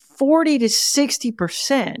40 to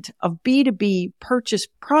 60% of B2B purchase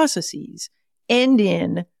processes end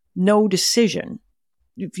in no decision.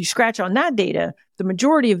 If you scratch on that data, the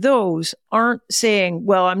majority of those aren't saying,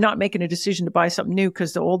 well, I'm not making a decision to buy something new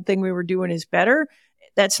because the old thing we were doing is better.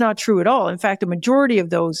 That's not true at all. In fact, the majority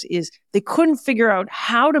of those is they couldn't figure out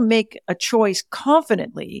how to make a choice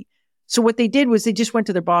confidently. So what they did was they just went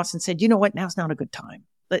to their boss and said, you know what, now's not a good time.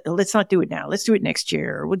 Let's not do it now. Let's do it next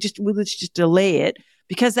year. Let's just delay it,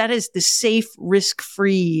 because that is the safe,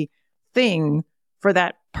 risk-free thing for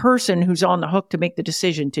that person who's on the hook to make the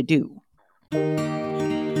decision to do.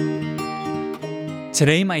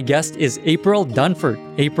 Today, my guest is April Dunford.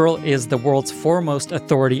 April is the world's foremost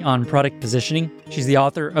authority on product positioning. She's the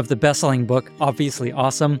author of the best-selling book, Obviously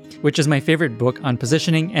Awesome, which is my favorite book on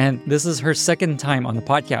positioning, and this is her second time on the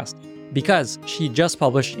podcast because she just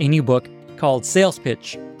published a new book called Sales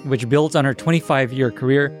Pitch, which builds on her 25-year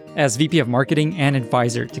career as VP of Marketing and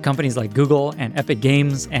advisor to companies like Google and Epic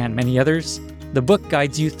Games and many others. The book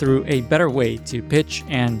guides you through a better way to pitch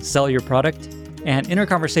and sell your product. And in our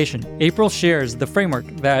conversation, April shares the framework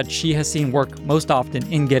that she has seen work most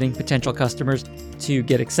often in getting potential customers to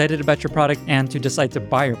get excited about your product and to decide to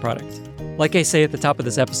buy your product. Like I say at the top of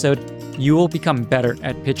this episode, you will become better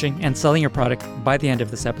at pitching and selling your product by the end of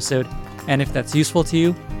this episode. And if that's useful to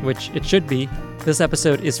you, which it should be, this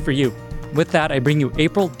episode is for you. With that, I bring you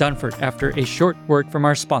April Dunford after a short word from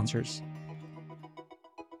our sponsors.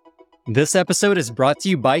 This episode is brought to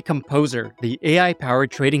you by Composer, the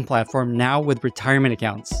AI-powered trading platform now with retirement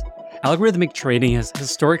accounts. Algorithmic trading has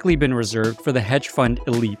historically been reserved for the hedge fund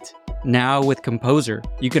elite. Now with Composer,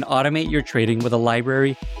 you can automate your trading with a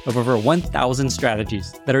library of over 1,000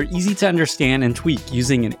 strategies that are easy to understand and tweak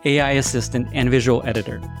using an AI assistant and visual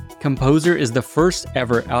editor. Composer is the first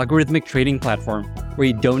ever algorithmic trading platform where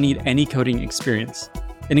you don't need any coding experience.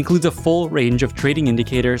 It includes a full range of trading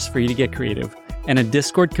indicators for you to get creative, and a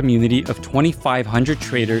Discord community of 2,500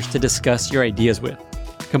 traders to discuss your ideas with.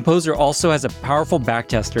 Composer also has a powerful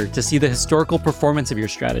backtester to see the historical performance of your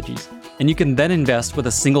strategies, and you can then invest with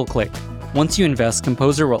a single click. Once you invest,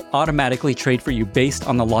 Composer will automatically trade for you based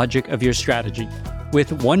on the logic of your strategy. With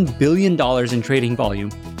 $1 billion in trading volume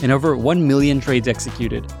and over 1 million trades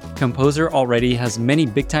executed, Composer already has many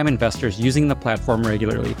big-time investors using the platform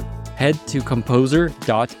regularly. Head to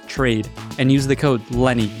composer.trade and use the code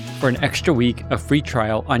LENNY for an extra week of free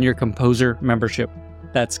trial on your Composer membership.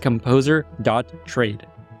 That's composer.trade.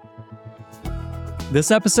 This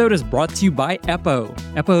episode is brought to you by Eppo.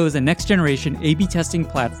 Eppo is a next-generation A/B testing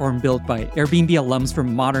platform built by Airbnb alums for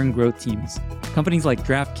modern growth teams. Companies like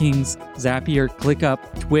DraftKings, Zapier, ClickUp,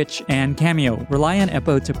 Twitch, and Cameo rely on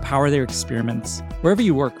Eppo to power their experiments. Wherever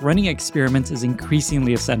you work, running experiments is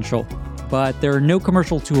increasingly essential. But there are no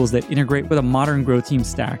commercial tools that integrate with a modern growth team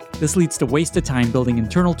stack. This leads to wasted time building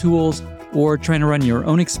internal tools or trying to run your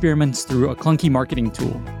own experiments through a clunky marketing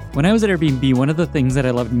tool. When I was at Airbnb, one of the things that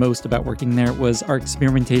I loved most about working there was our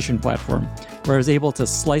experimentation platform, where I was able to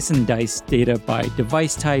slice and dice data by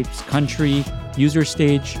device types, country, user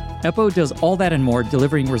stage. Eppo does all that and more,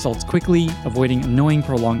 delivering results quickly, avoiding annoying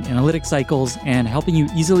prolonged analytic cycles, and helping you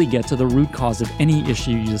easily get to the root cause of any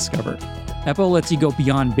issue you discover. Eppo lets you go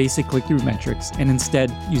beyond basic click-through metrics and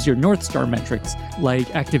instead use your North Star metrics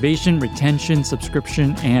like activation, retention,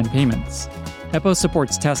 subscription, and payments. Eppo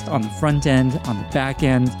supports tests on the front end, on the back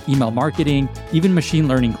end, email marketing, even machine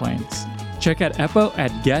learning clients. Check out Eppo at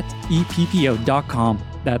geteppo.com.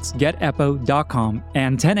 That's geteppo.com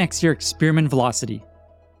and 10x your experiment velocity.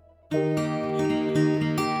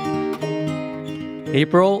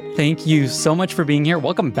 April, thank you so much for being here.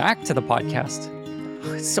 Welcome back to the podcast.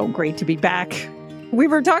 It's so great to be back. We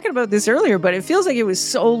were talking about this earlier, but it feels like it was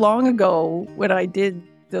so long ago when I did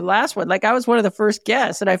the last one. Like I was one of the first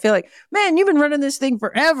guests, and I feel like, man, you've been running this thing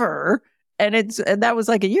forever, and that was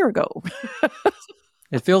like a year ago.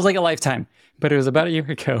 It feels like a lifetime, but it was about a year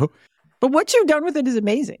ago. But what you've done with it is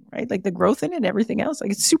amazing, right? Like the growth in it and everything else.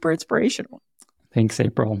 Like it's super inspirational. Thanks,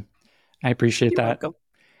 April. I appreciate that.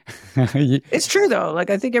 It's true though. Like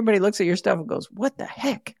I think everybody looks at your stuff and goes, "What the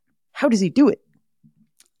heck? How does he do it?"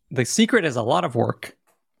 The secret is a lot of work.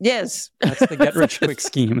 Yes. That's the get rich quick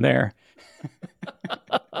scheme there.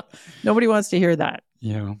 Nobody wants to hear that.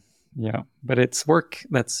 Yeah. But it's work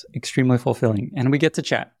that's extremely fulfilling. And we get to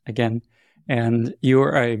chat again. And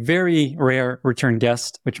you're a very rare return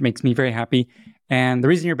guest, which makes me very happy. And the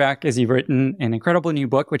reason you're back is you've written an incredible new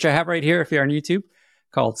book, which I have right here if you're on YouTube,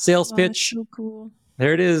 called Sales Pitch. That's so cool.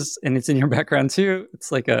 There it is. And it's in your background too.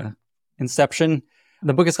 It's like a Inception.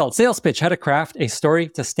 The book is called Sales Pitch, How to Craft a Story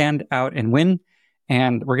to Stand Out and Win.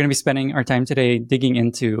 And we're going to be spending our time today digging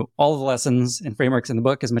into all of the lessons and frameworks in the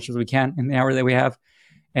book as much as we can in the hour that we have.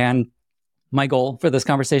 And my goal for this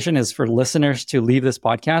conversation is for listeners to leave this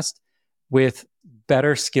podcast with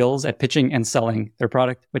better skills at pitching and selling their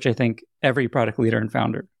product, which I think every product leader and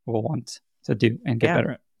founder will want to do and get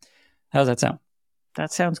better at. How does that sound?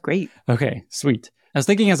 That sounds great. Okay, sweet. I was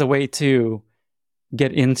thinking as a way to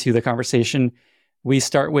get into the conversation, we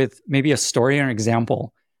start with maybe a story or an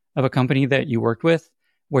example of a company that you worked with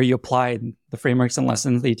where you applied the frameworks and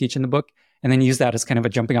lessons that you teach in the book, and then use that as kind of a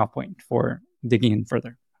jumping off point for digging in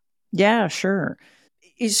further. Yeah, sure.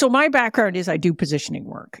 So my background is I do positioning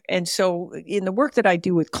work. And so in the work that I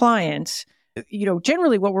do with clients,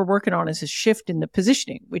 generally what we're working on is a shift in the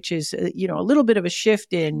positioning, which is, a little bit of a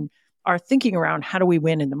shift in our thinking around how do we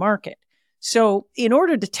win in the market. So in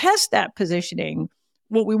order to test that positioning,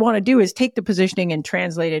 what we want to do is take the positioning and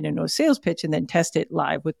translate it into a sales pitch and then test it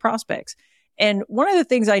live with prospects. And one of the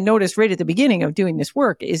things I noticed right at the beginning of doing this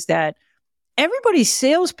work is that everybody's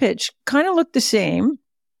sales pitch kind of looked the same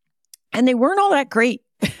and they weren't all that great.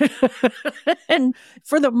 And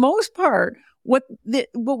for the most part, what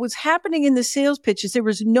was happening in the sales pitch is there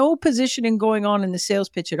was no positioning going on in the sales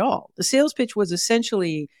pitch at all. The sales pitch was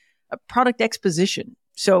essentially a product exposition.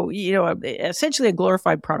 So, essentially a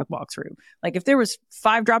glorified product walkthrough. Like if there was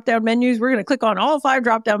 5 drop-down menus, we're going to click on all 5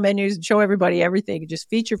 drop-down menus and show everybody everything and just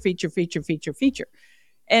feature.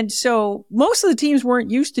 And so most of the teams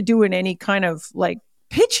weren't used to doing any kind of like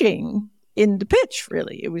pitching in the pitch,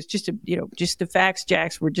 really. It was just just the facts,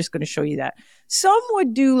 Jacks. We're just going to show you that. Some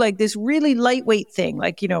would do like this really lightweight thing,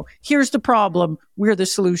 like, here's the problem, we're the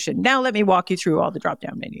solution. Now let me walk you through all the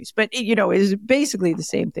drop-down menus. But, it is basically the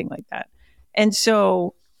same thing like that. And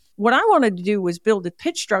so what I wanted to do was build a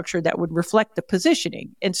pitch structure that would reflect the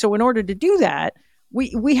positioning. And so in order to do that,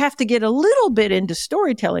 we have to get a little bit into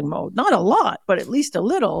storytelling mode, not a lot, but at least a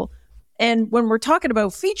little. And when we're talking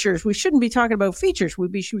about features, we shouldn't be talking about features.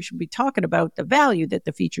 We should be talking about the value that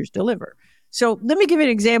the features deliver. So let me give you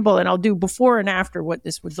an example, and I'll do before and after what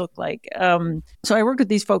this would look like. So I work with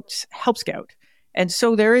these folks, Help Scout. And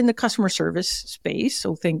so they're in the customer service space.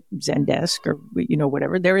 So think Zendesk or,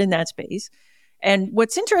 whatever. They're in that space. And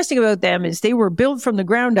what's interesting about them is they were built from the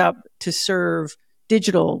ground up to serve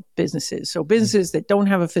digital businesses. So businesses that don't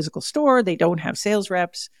have a physical store, they don't have sales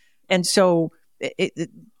reps. And so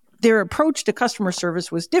their approach to customer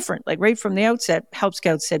service was different. Like right from the outset, Help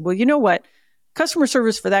Scout said, well, you know what? Customer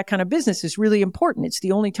service for that kind of business is really important. It's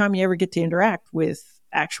the only time you ever get to interact with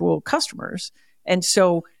actual customers. And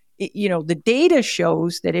so, the data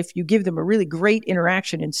shows that if you give them a really great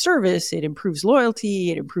interaction and service, it improves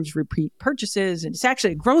loyalty, it improves repeat purchases, and it's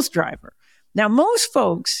actually a growth driver. Now, most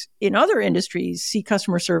folks in other industries see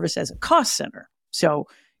customer service as a cost center. So,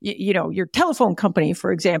 your telephone company,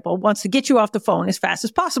 for example, wants to get you off the phone as fast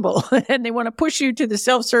as possible. And they want to push you to the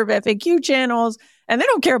self-serve FAQ channels. And they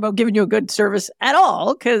don't care about giving you a good service at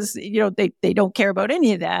all because, they don't care about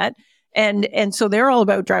any of that. And so they're all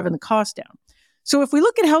about driving the cost down. So if we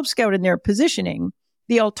look at Help Scout and their positioning,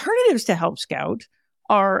 the alternatives to Help Scout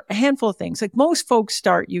are a handful of things. Like most folks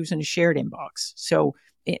start using a shared inbox. So,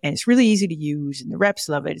 and it's really easy to use and the reps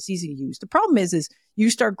love it. It's easy to use. The problem is you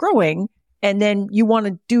start growing and then you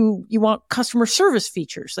want customer service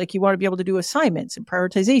features. Like you want to be able to do assignments and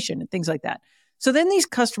prioritization and things like that. So then these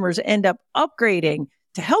customers end up upgrading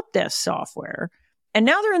to help desk software. And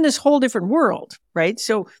now they're in this whole different world, right?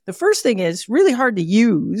 So the first thing is really hard to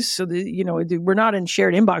use. So we're not in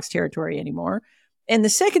shared inbox territory anymore. And the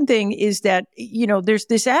second thing is that, there's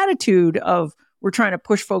this attitude of we're trying to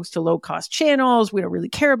push folks to low cost channels. We don't really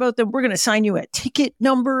care about them. We're going to assign you a ticket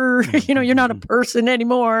number. You're not a person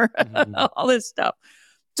anymore, all this stuff.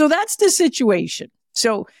 So that's the situation.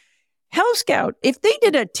 So Help Scout, if they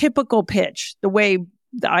did a typical pitch, the way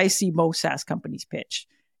I see most SaaS companies pitch,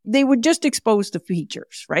 they would just expose the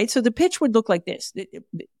features, right? So the pitch would look like this. The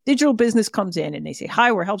digital business comes in and they say,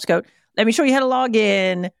 hi, we're Help Scout. Let me show you how to log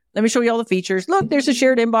in. Let me show you all the features. Look, there's a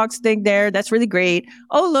shared inbox thing there. That's really great.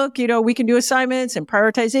 Oh, look, we can do assignments and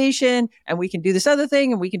prioritization and we can do this other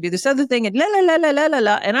thing and we can do this other thing and la, la, la, la, la, la,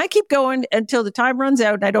 la. And I keep going until the time runs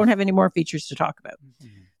out and I don't have any more features to talk about. Mm-hmm.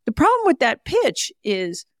 The problem with that pitch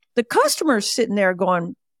is the customer's sitting there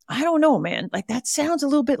going, I don't know, man. Like that sounds a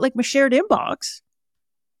little bit like my shared inbox.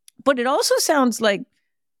 But it also sounds like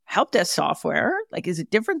help desk software. Like, is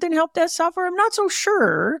it different than help desk software? I'm not so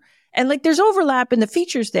sure. And like, there's overlap in the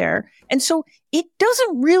features there. And so it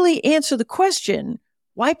doesn't really answer the question,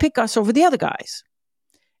 why pick us over the other guys?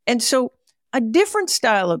 And so a different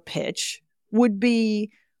style of pitch would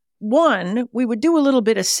be, one, we would do a little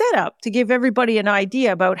bit of setup to give everybody an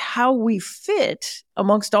idea about how we fit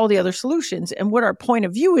amongst all the other solutions and what our point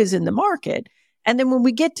of view is in the market. And then when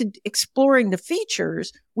we get to exploring the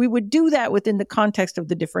features, we would do that within the context of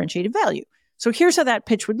the differentiated value. So here's how that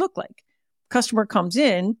pitch would look like. Customer comes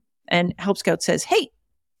in and Help Scout says, hey,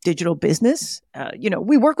 digital business,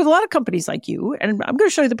 we work with a lot of companies like you, and I'm going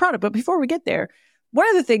to show you the product. But before we get there, one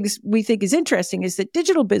of the things we think is interesting is that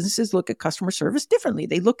digital businesses look at customer service differently.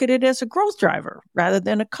 They look at it as a growth driver rather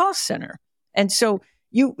than a cost center. And so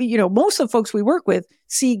most of the folks we work with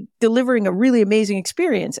see delivering a really amazing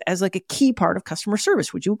experience as like a key part of customer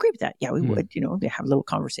service. Would you agree with that? Yeah, we would. They have a little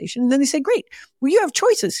conversation and then they say, great, well, you have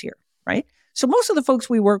choices here, right? So most of the folks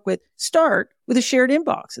we work with start with a shared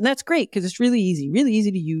inbox, and that's great because it's really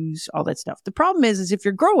easy to use, all that stuff. The problem is if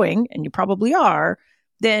you're growing, and you probably are,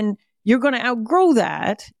 then you're going to outgrow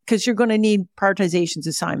that because you're going to need prioritizations,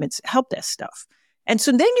 assignments, help desk stuff. And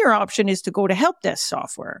so then your option is to go to help desk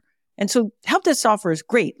software. And so help desk software is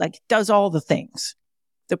great, like it does all the things.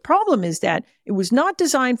 The problem is that it was not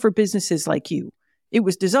designed for businesses like you. It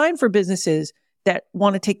was designed for businesses that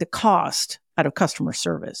want to take the cost out of customer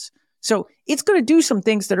service. So it's going to do some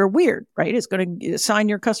things that are weird, right? It's going to assign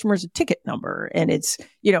your customers a ticket number, and it's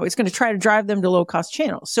going to try to drive them to low cost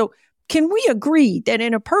channels. So can we agree that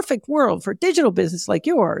in a perfect world for a digital business like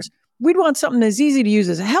yours, we'd want something as easy to use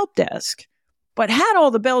as a help desk, but had all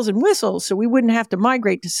the bells and whistles so we wouldn't have to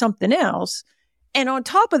migrate to something else. And on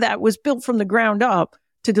top of that was built from the ground up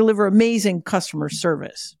to deliver amazing customer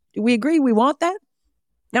service. Do we agree we want that?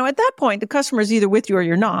 Now, at that point, the customer is either with you or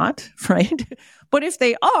you're not, right? But if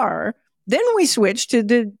they are, then we switch to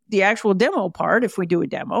the actual demo part if we do a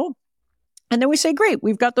demo. And then we say, great,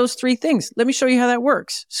 we've got those three things. Let me show you how that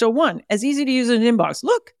works. So one, as easy to use as an inbox.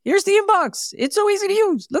 Look, here's the inbox. It's so easy to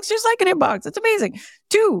use. Looks just like an inbox. It's amazing.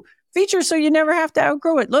 Two, features so you never have to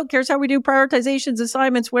outgrow it. Look, here's how we do prioritizations,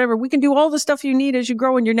 assignments, whatever. We can do all the stuff you need as you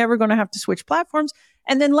grow, and you're never going to have to switch platforms.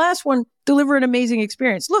 And then last one, deliver an amazing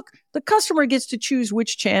experience. Look, the customer gets to choose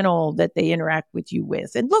which channel that they interact with you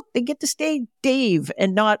with. And look, they get to stay Dave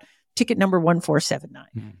and not ticket number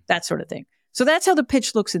 1479, that sort of thing. So that's how the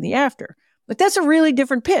pitch looks in the after. But that's a really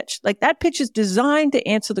different pitch. Like that pitch is designed to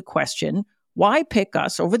answer the question, why pick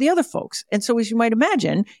us over the other folks? And so as you might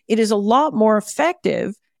imagine, it is a lot more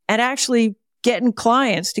effective at actually getting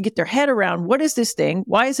clients to get their head around, what is this thing?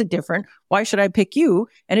 Why is it different? Why should I pick you?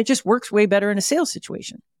 And it just works way better in a sales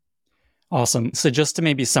situation. Awesome. So just to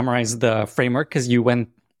maybe summarize the framework, because you went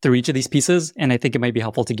through each of these pieces, and I think it might be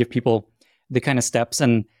helpful to give people the kind of steps.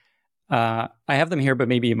 And I have them here, but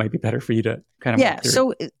maybe it might be better for you to kind of. Yeah.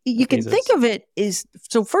 So you can think of it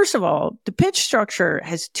so first of all, the pitch structure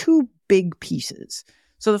has two big pieces.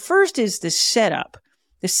 So the first is the setup.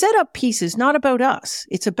 The setup piece is not about us.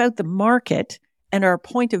 It's about the market and our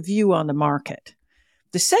point of view on the market.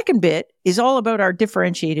 The second bit is all about our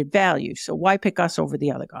differentiated value. So why pick us over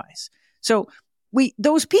the other guys? So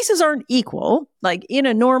those pieces aren't equal. Like in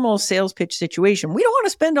a normal sales pitch situation, we don't want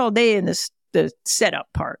to spend all day in the setup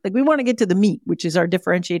part. Like we want to get to the meat, which is our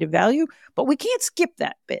differentiated value, but we can't skip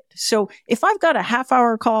that bit. So if I've got a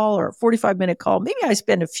half-hour call or a 45-minute call, maybe I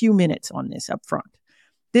spend a few minutes on this up front.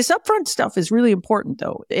 This upfront stuff is really important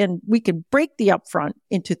though, and we can break the upfront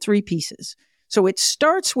into three pieces. So it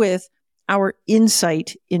starts with our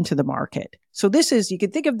insight into the market. So you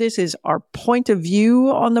can think of this as our point of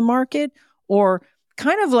view on the market, or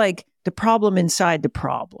kind of like the problem inside the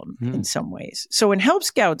problem in some ways. So in Help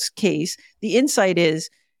Scout's case, the insight is,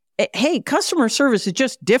 hey, customer service is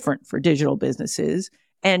just different for digital businesses.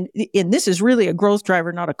 And this is really a growth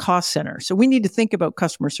driver, not a cost center. So we need to think about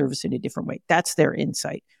customer service in a different way. That's their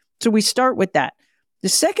insight. So we start with that. The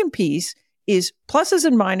second piece is pluses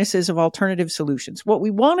and minuses of alternative solutions. What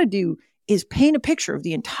we want to do is paint a picture of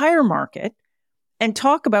the entire market and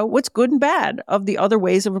talk about what's good and bad of the other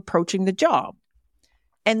ways of approaching the job.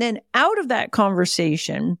 And then out of that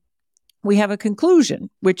conversation, we have a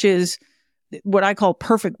conclusion, which is what I call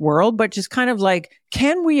perfect world, but just kind of like,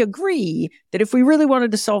 can we agree that if we really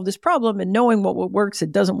wanted to solve this problem and knowing what works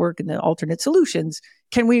and doesn't work in the alternate solutions,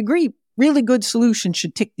 can we agree really good solutions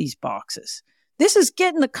should tick these boxes? This is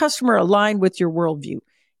getting the customer aligned with your worldview.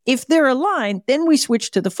 If they're aligned, then we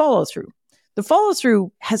switch to the follow-through. The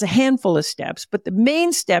follow-through has a handful of steps, but the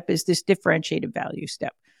main step is this differentiated value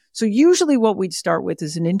step. So usually what we'd start with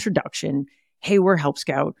is an introduction. Hey, we're Help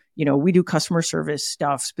Scout. We do customer service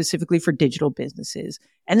stuff specifically for digital businesses.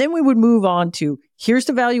 And then we would move on to, here's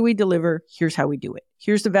the value we deliver. Here's how we do it.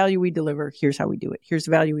 Here's the value we deliver. Here's how we do it. Here's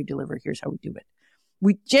the value we deliver. Here's how we do it.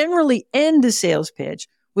 We generally end the sales pitch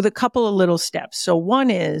with a couple of little steps. So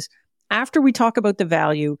one is, after we talk about the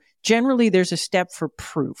value, generally there's a step for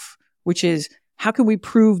proof, which is, how can we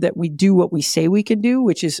prove that we do what we say we can do,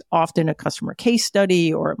 which is often a customer case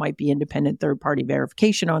study, or it might be independent third-party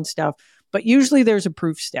verification on stuff. But usually there's a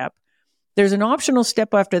proof step. There's an optional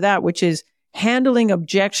step after that, which is handling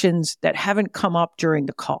objections that haven't come up during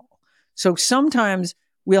the call. So sometimes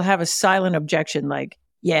we'll have a silent objection like,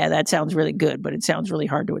 yeah, that sounds really good, but it sounds really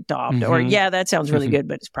hard to adopt. Mm-hmm. Or, yeah, that sounds really good,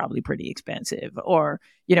 but it's probably pretty expensive. Or,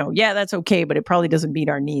 yeah, that's okay, but it probably doesn't meet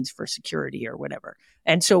our needs for security or whatever.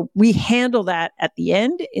 And so we handle that at the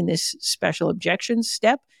end in this special objections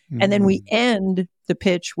step. Mm-hmm. And then we end the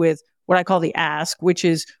pitch with what I call the ask, which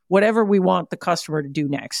is whatever we want the customer to do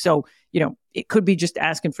next. So, it could be just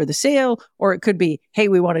asking for the sale, or it could be, hey,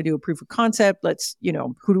 we want to do a proof of concept. Let's,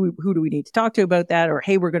 who do we need to talk to about that? Or,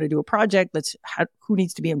 hey, we're going to do a project. Who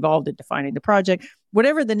needs to be involved in defining the project?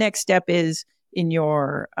 Whatever the next step is in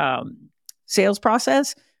your sales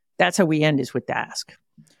process, that's how we end, is with the ask.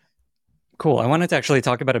 Cool. I wanted to actually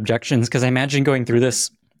talk about objections because I imagine going through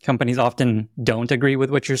this, companies often don't agree with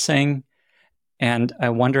what you're saying. And I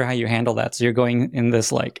wonder how you handle that. So you're going in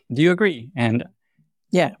this like, do you agree? And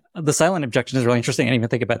yeah, the silent objection is really interesting. I didn't even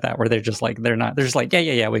think about that, where they're just like, they're just like,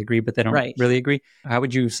 yeah, we agree, but they don't really agree. How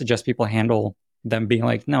would you suggest people handle them being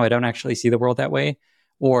like, no, I don't actually see the world that way?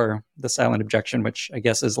 Or the silent objection, which I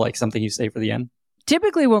guess is like something you say for the end?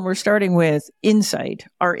 Typically when we're starting with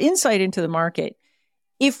our insight into the market,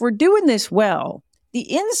 if we're doing this well, the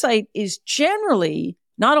insight is generally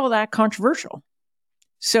not all that controversial.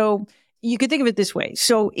 So you could think of it this way.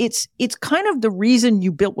 So it's kind of the reason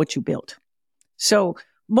you built what you built. So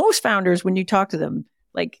most founders, when you talk to them,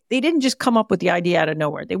 like they didn't just come up with the idea out of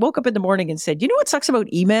nowhere. They woke up in the morning and said, you know what sucks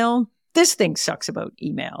about email? This thing sucks about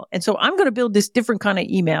email. And so I'm going to build this different kind of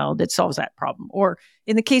email that solves that problem. Or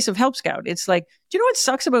in the case of Help Scout, it's like, do you know what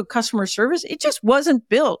sucks about customer service? It just wasn't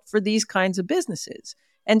built for these kinds of businesses.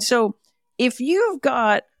 And so if you've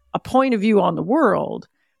got a point of view on the world,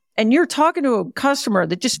 and you're talking to a customer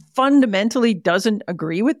that just fundamentally doesn't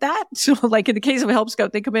agree with that. So like in the case of Help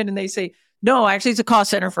Scout, they come in and they say, no, actually it's a cost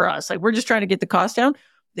center for us. Like we're just trying to get the cost down.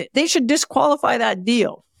 They should disqualify that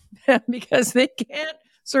deal because they can't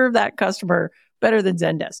serve that customer better than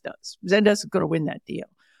Zendesk does. Zendesk is going to win that deal.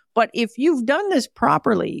 But if you've done this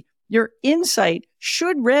properly, your insight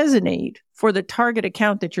should resonate for the target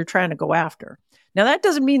account that you're trying to go after. Now, that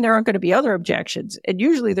doesn't mean there aren't going to be other objections. And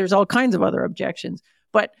usually there's all kinds of other objections.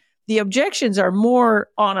 But the objections are more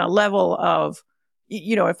on a level of,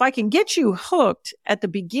 if I can get you hooked at the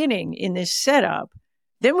beginning in this setup,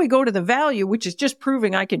 then we go to the value, which is just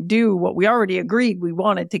proving I can do what we already agreed we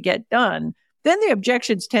wanted to get done. Then the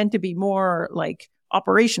objections tend to be more like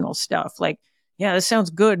operational stuff. Like, yeah, this sounds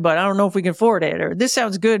good, but I don't know if we can afford it. Or this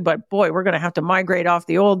sounds good, but boy, we're going to have to migrate off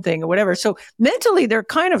the old thing or whatever. So mentally, they're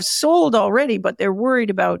kind of sold already, but they're worried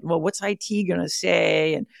about, well, what's IT going to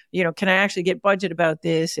say? And, can I actually get budget about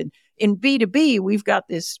this? And in B2B, we've got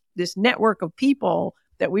this network of people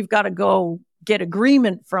that we've got to go get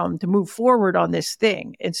agreement from to move forward on this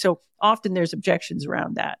thing. And so often there's objections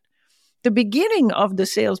around that. The beginning of the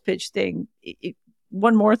sales pitch thing,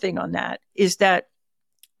 one more thing on that is that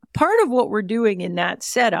part of what we're doing in that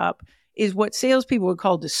setup is what salespeople would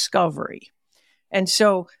call discovery. And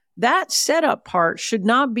so that setup part should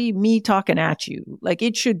not be me talking at you. Like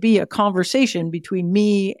it should be a conversation between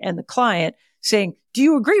me and the client saying, do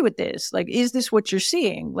you agree with this? Like, is this what you're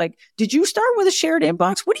seeing? Like, did you start with a shared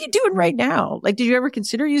inbox? What are you doing right now? Like, did you ever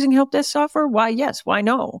consider using help desk software? Why yes? Why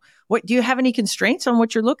no? What, do you have any constraints on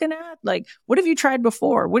what you're looking at? Like, what have you tried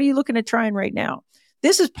before? What are you looking at trying right now?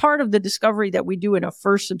 This is part of the discovery that we do in a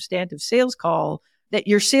first substantive sales call, that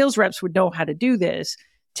your sales reps would know how to do this.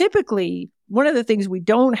 Typically, one of the things we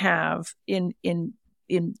don't have in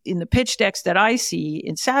the pitch decks that I see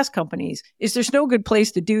in SaaS companies is there's no good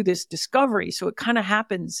place to do this discovery. So it kind of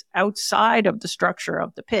happens outside of the structure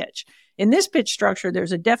of the pitch. In this pitch structure,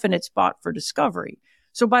 there's a definite spot for discovery.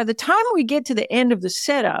 So by the time we get to the end of the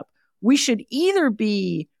setup, we should either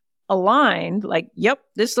be aligned, like, yep,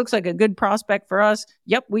 this looks like a good prospect for us.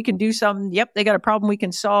 Yep, we can do something. Yep, they got a problem we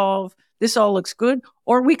can solve. This all looks good.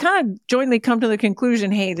 Or we kind of jointly come to the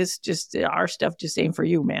conclusion, hey, this just, our stuff just ain't for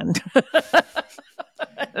you, man.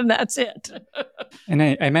 And that's it. And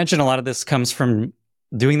I imagine a lot of this comes from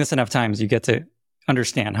doing this enough times. You get to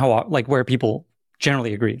understand how, like, where people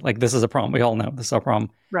generally agree. Like, this is a problem. We all know this is a problem.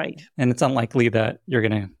 Right. And it's unlikely that you're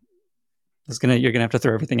going to have to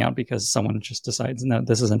throw everything out because someone just decides, no,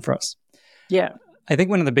 this isn't for us. Yeah. I think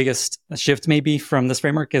one of the biggest shifts maybe from this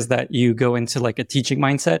framework is that you go into like a teaching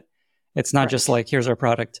mindset. It's not just like, here's our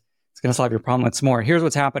product, it's going to solve your problem. It's more, here's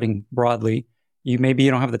what's happening broadly. You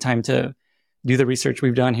don't have the time to do the research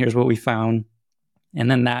we've done. Here's what we found.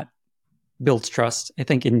 And then that builds trust, I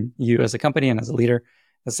think, in you as a company and as a leader,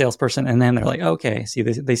 a salesperson. And then they're like, okay, see,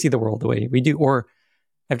 they see the world the way we do. Or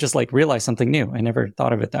I've just like realized something new. I never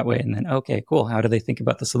thought of it that way. And then, okay, cool. How do they think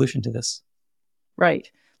about the solution to this? Right.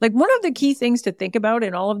 Like one of the key things to think about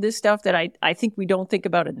in all of this stuff that I think we don't think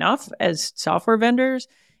about enough as software vendors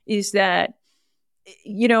is that,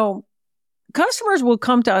 customers will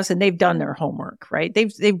come to us and they've done their homework, right? They've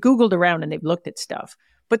Googled around and they've looked at stuff.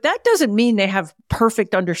 But that doesn't mean they have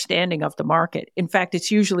perfect understanding of the market. In fact,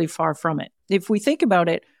 it's usually far from it. If we think about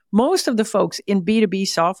it, most of the folks in B2B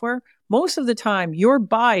software, most of the time, your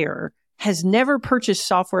buyer has never purchased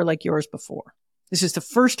software like yours before. This is the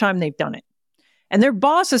first time they've done it. And their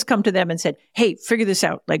boss has come to them and said, hey, figure this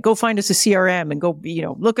out. Like, go find us a CRM and go,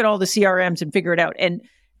 look at all the CRMs and figure it out.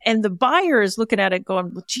 And the buyer is looking at it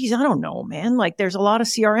going, well, geez, I don't know, man. Like, there's a lot of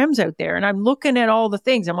CRMs out there. And I'm looking at all the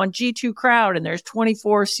things. I'm on G2 Crowd and there's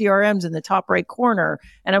 24 CRMs in the top right corner.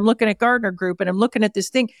 And I'm looking at Gartner Group and I'm looking at this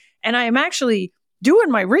thing. And I am actually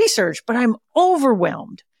doing my research, but I'm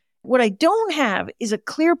overwhelmed. What I don't have is a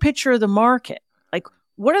clear picture of the market. Like,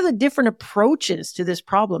 what are the different approaches to this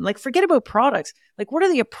problem? Like, forget about products. Like, what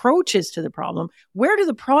are the approaches to the problem? Where do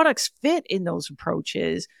the products fit in those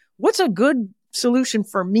approaches? What's a good solution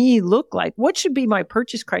for me look like? What should be my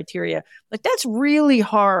purchase criteria? Like, that's really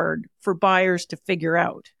hard for buyers to figure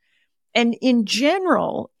out. And in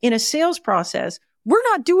general, in a sales process, we're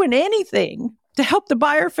not doing anything to help the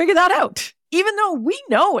buyer figure that out. Even though we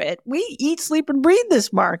know it, we eat, sleep, and breathe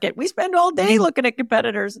this market. We spend all day looking at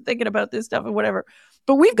competitors and thinking about this stuff and whatever.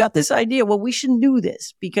 But we've got this idea, well, we shouldn't do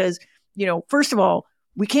this because, first of all,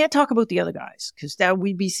 we can't talk about the other guys because that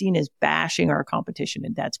we'd be seen as bashing our competition,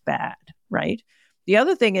 and that's bad, right? The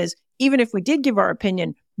other thing is, even if we did give our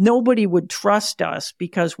opinion, nobody would trust us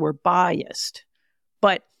because we're biased.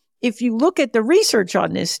 But if you look at the research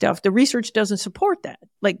on this stuff, the research doesn't support that.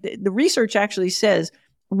 Like the research actually says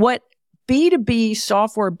what B2B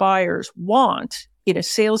software buyers want in a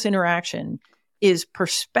sales interaction is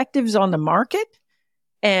perspectives on the market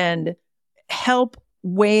and help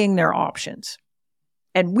weighing their options.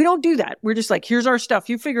 And we don't do that. We're just like, here's our stuff.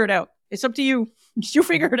 You figure it out. It's up to you. You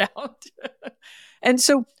figure it out. And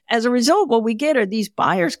so as a result, what we get are these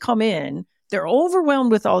buyers come in, they're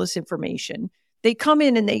overwhelmed with all this information. They come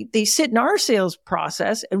in and they sit in our sales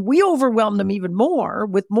process and we overwhelm them even more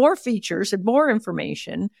with more features and more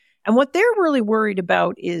information. And what they're really worried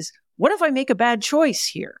about is, what if I make a bad choice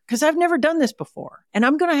here? Because I've never done this before and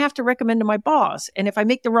I'm going to have to recommend to my boss. And if I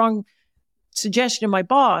make the wrong suggestion to my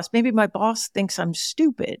boss, maybe my boss thinks I'm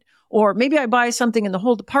stupid. Or maybe I buy something and the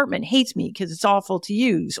whole department hates me because it's awful to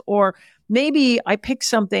use. Or maybe I pick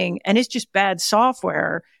something and it's just bad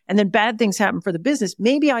software and then bad things happen for the business.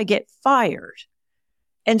 Maybe I get fired.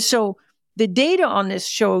 And so the data on this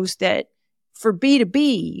shows that for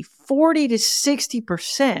B2B, 40 to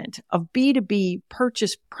 60% of B2B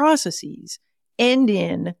purchase processes end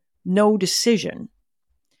in no decision.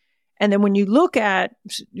 And then when you look at,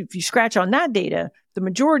 if you scratch on that data, the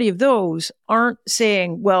majority of those aren't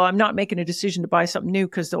saying, well, I'm not making a decision to buy something new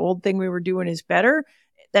because the old thing we were doing is better.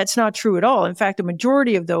 That's not true at all. In fact, the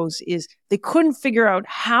majority of those is they couldn't figure out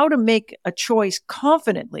how to make a choice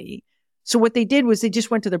confidently. So what they did was they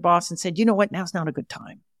just went to their boss and said, you know what, now's not a good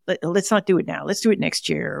time. Let's not do it now. Let's do it next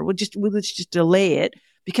year. Let's just delay it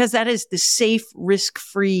because that is the safe,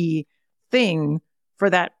 risk-free thing for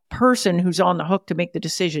that person who's on the hook to make the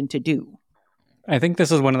decision to do. I think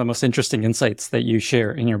this is one of the most interesting insights that you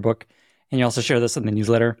share in your book. And you also share this in the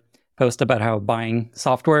newsletter post about how buying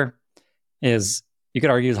software is, you could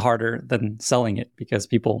argue, is harder than selling it because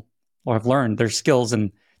people have learned their skills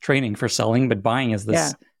and training for selling, but buying is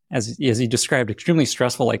this, as you described, extremely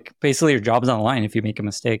stressful. Like basically your job's on the line if you make a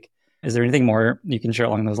mistake. Is there anything more you can share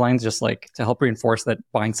along those lines, just like to help reinforce that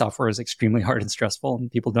buying software is extremely hard and stressful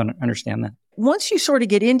and people don't understand that? Once you sort of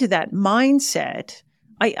get into that mindset,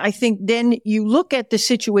 I think then you look at the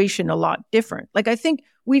situation a lot different. Like I think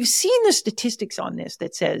we've seen the statistics on this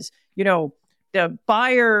that says, the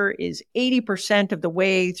buyer is 80% of the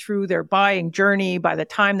way through their buying journey by the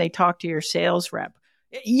time they talk to your sales rep.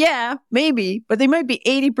 Yeah, maybe, but they might be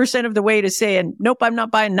 80% of the way to saying, nope, I'm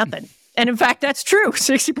not buying nothing. And in fact, that's true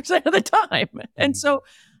 60% of the time. And so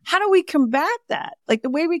how do we combat that? Like the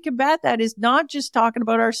way we combat that is not just talking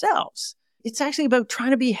about ourselves. It's actually about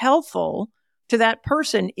trying to be helpful to that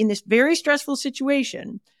person in this very stressful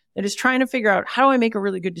situation that is trying to figure out, how do I make a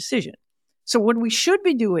really good decision? So what we should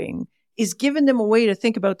be doing is giving them a way to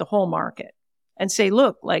think about the whole market and say,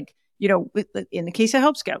 look, like, in the case of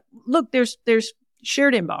Help Scout, look, there's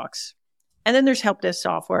shared inbox and then there's help desk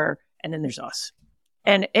software and then there's us.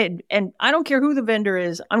 And I don't care who the vendor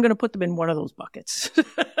is, I'm going to put them in one of those buckets.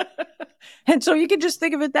 And so you can just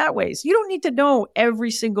think of it that way. So you don't need to know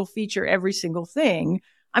every single feature, every single thing.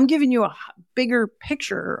 I'm giving you a bigger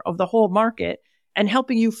picture of the whole market and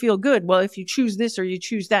helping you feel good. Well, if you choose this or you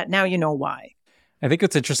choose that, now you know why. I think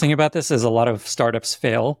what's interesting about this is a lot of startups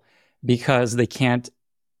fail because they can't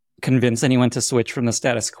convince anyone to switch from the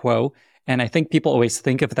status quo. And I think people always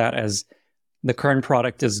think of that as the current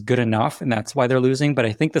product is good enough, and that's why they're losing. But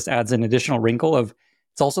I think this adds an additional wrinkle of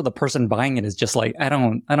it's also the person buying it is just like, I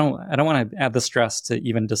don't want to add the stress to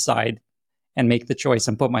even decide and make the choice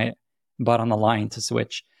and put my butt on the line to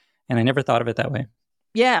switch. And I never thought of it that way.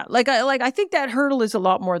 Yeah, I think that hurdle is a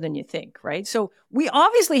lot more than you think, right? So we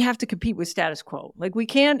obviously have to compete with status quo. Like we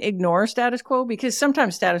can't ignore status quo because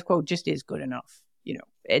sometimes status quo just is good enough,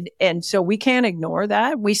 and so we can't ignore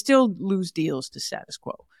that. We still lose deals to status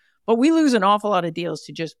quo, but we lose an awful lot of deals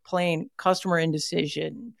to just plain customer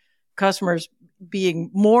indecision, customers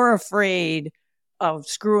being more afraid of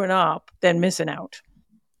screwing up than missing out.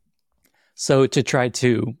 So to try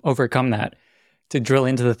to overcome that, to drill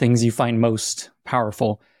into the things you find most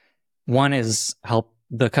powerful, one is help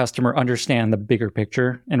the customer understand the bigger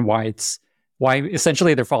picture and why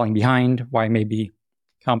essentially they're falling behind, why maybe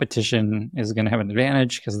competition is going to have an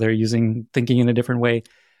advantage because they're thinking in a different way.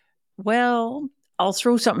 Well, I'll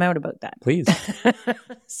throw something out about that. Please.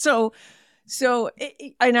 So,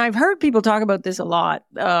 and I've heard people talk about this a lot,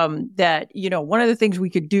 that, one of the things we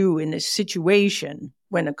could do in this situation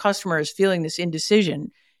when a customer is feeling this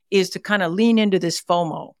indecision is to kind of lean into this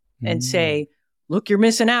FOMO and say, look, you're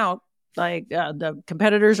missing out. Like the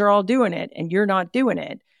competitors are all doing it and you're not doing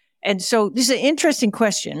it. And so this is an interesting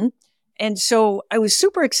question. And so I was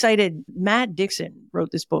super excited. Matt Dixon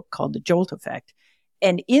wrote this book called The Jolt Effect.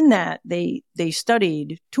 And in that, they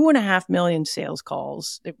studied 2.5 million sales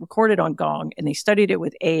calls. They recorded on Gong and they studied it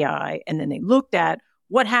with AI. And then they looked at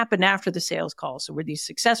what happened after the sales call. So were these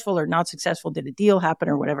successful or not successful? Did a deal happen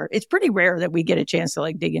or whatever? It's pretty rare that we get a chance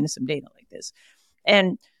to dig into some data like this.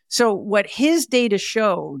 And so what his data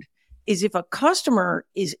showed is if a customer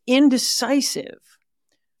is indecisive,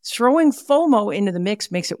 throwing FOMO into the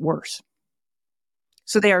mix makes it worse.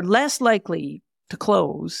 So they are less likely to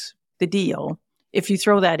close the deal if you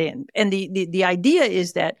throw that in. And the idea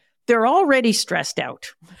is that they're already stressed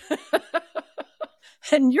out.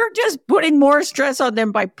 And you're just putting more stress on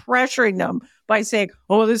them by pressuring them by saying,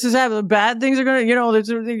 oh, this is happening. Bad things are going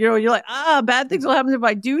to, you're like, bad things will happen if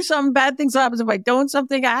I do something. Bad things will happen if I don't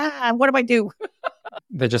something. What do I do?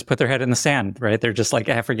 They just put their head in the sand, right? They're just like,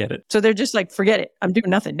 forget it. So they're just like, forget it. I'm doing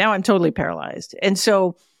nothing. Now I'm totally paralyzed. And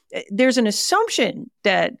so there's an assumption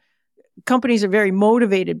that companies are very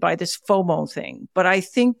motivated by this FOMO thing, but I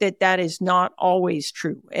think that is not always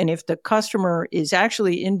true. And if the customer is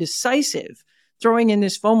actually indecisive, throwing in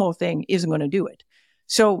this FOMO thing isn't going to do it.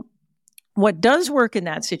 So what does work in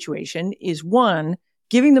that situation is, one,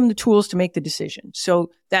 giving them the tools to make the decision. So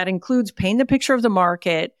that includes painting the picture of the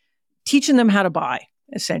market, teaching them how to buy,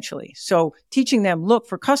 essentially. So teaching them, look,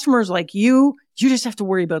 for customers like you just have to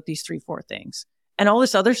worry about these 3-4 things. And all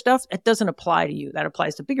this other stuff, it doesn't apply to you. That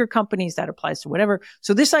applies to bigger companies, that applies to whatever.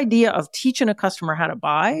 So this idea of teaching a customer how to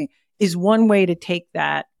buy is one way to take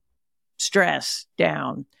that stress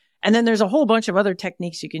down. And then there's a whole bunch of other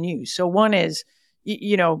techniques you can use. So one is,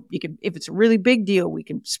 you can, if it's a really big deal, we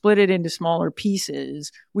can split it into smaller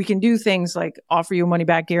pieces. We can do things like offer you a money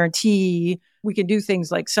back guarantee. We can do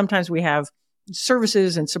things like sometimes we have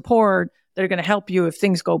services and support that are going to help you if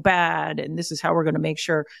things go bad. And this is how we're going to make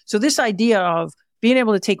sure. So this idea of being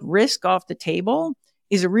able to take risk off the table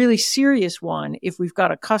is a really serious one if we've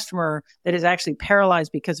got a customer that is actually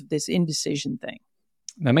paralyzed because of this indecision thing.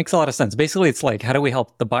 That makes a lot of sense. Basically, it's like, how do we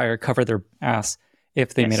help the buyer cover their ass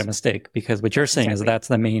if they made a mistake? Because what you're saying is that's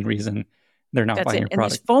the main reason they're not buying your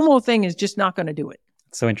product. And this FOMO thing is just not going to do it.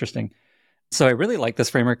 So interesting. So I really like this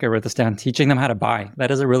framework. I wrote this down, teaching them how to buy.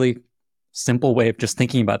 That is a really simple way of just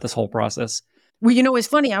thinking about this whole process. Well, it's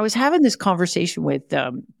funny. I was having this conversation with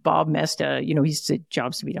Bob Mesta. He's at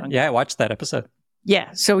Jobs to be Done. Yeah, I watched that episode.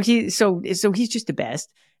 Yeah. So he's just the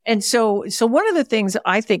best. And so one of the things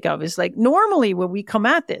I think of is like, normally when we come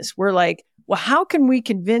at this, we're like, well, how can we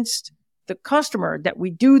convince the customer that we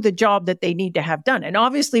do the job that they need to have done? And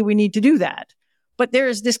obviously we need to do that. But there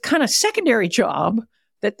is this kind of secondary job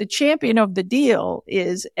that the champion of the deal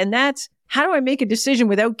is, and that's, how do I make a decision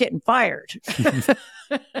without getting fired?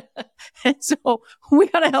 And so we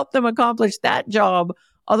got to help them accomplish that job.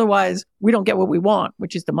 Otherwise, we don't get what we want,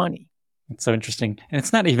 which is the money. It's so interesting. And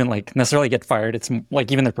it's not even like necessarily get fired. It's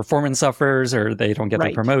like even their performance suffers or they don't get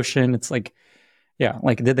their promotion. It's like,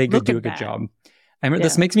 did they do a good job?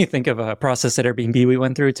 This makes me think of a process at Airbnb we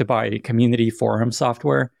went through to buy community forum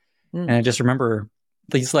software. And I just remember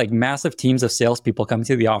these like massive teams of salespeople coming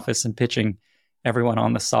to the office and pitching everyone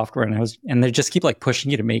on the software, and they just keep like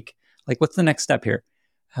pushing you to make like, what's the next step here?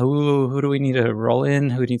 Who do we need to roll in?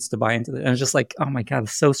 Who needs to buy into it? And I was just like, oh my God,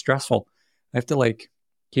 it's so stressful. I have to like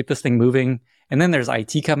keep this thing moving. And then there's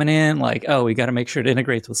IT coming in, like, oh, we got to make sure it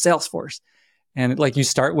integrates with Salesforce. And like you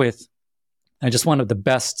start with, I just wanted the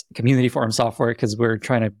best community forum software because we're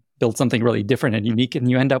trying to build something really different and unique. And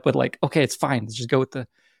you end up with like, okay, it's fine. Let's just go with the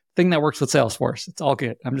thing that works with Salesforce. It's all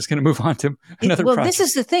good. I'm just going to move on to another project. This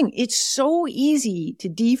is the thing. It's so easy to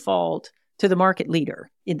default to the market leader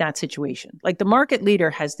in that situation. Like the market leader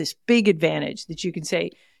has this big advantage that you can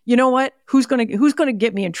say, you know what? Who's going to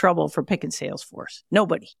get me in trouble for picking Salesforce?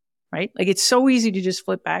 Nobody, right? Like it's so easy to just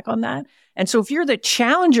flip back on that. And so if you're the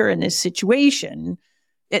challenger in this situation,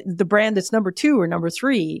 the brand that's number 2 or number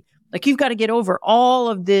 3, like you've got to get over all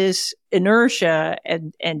of this inertia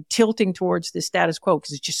and tilting towards the status quo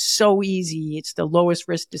because it's just so easy. It's the lowest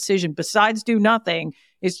risk decision besides do nothing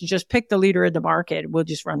is to just pick the leader in the market. We'll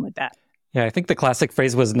just run with that. Yeah, I think the classic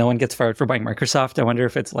phrase was no one gets fired for buying Microsoft. I wonder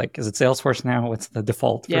if it's like, is it Salesforce now? What's the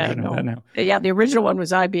default version of that now? Yeah, the original one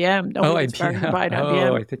was IBM. No one gets fired for buying IBM.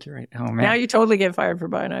 Oh, I think you're right. Oh, man. Now you totally get fired for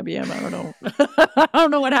buying IBM. I don't know. I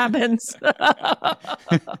don't know what happens.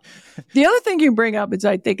 The other thing you bring up is,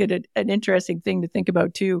 I think, an interesting thing to think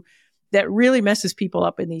about, too, that really messes people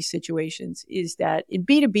up in these situations is that in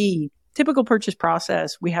B2B, typical purchase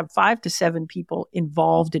process, we have 5 to 7 people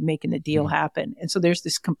involved in making the deal happen. And so there's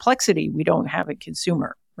this complexity we don't have in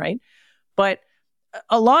consumer, right? But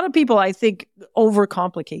a lot of people, I think,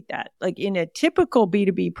 overcomplicate that. Like in a typical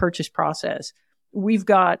B2B purchase process, we've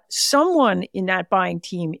got someone in that buying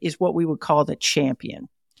team is what we would call the champion.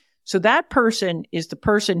 So that person is the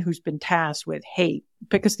person who's been tasked with, hey,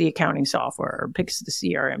 pick us the accounting software or pick us the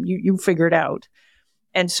CRM. You figure it out.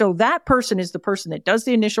 And so that person is the person that does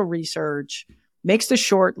the initial research, makes the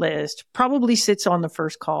short list, probably sits on the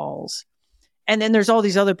first calls. And then there's all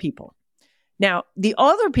these other people. Now, the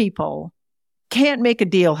other people can't make a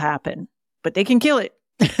deal happen, but they can kill it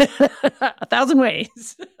 1,000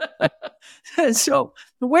 ways. And so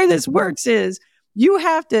the way this works is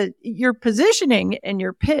your positioning and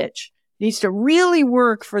your pitch needs to really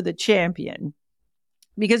work for the champion.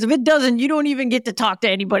 Because if it doesn't, you don't even get to talk to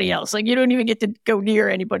anybody else. Like you don't even get to go near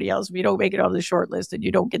anybody else if you don't make it off the short list and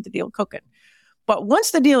you don't get the deal cooking. But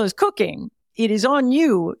once the deal is cooking, it is on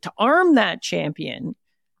you to arm that champion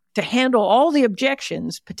to handle all the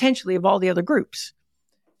objections potentially of all the other groups.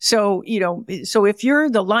 So, so if you're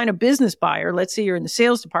the line of business buyer, let's say you're in the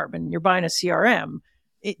sales department and you're buying a CRM,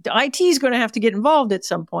 IT is going to have to get involved at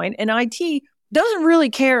some point, and IT doesn't really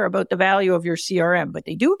care about the value of your CRM, but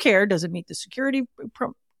they do care. Does it meet the security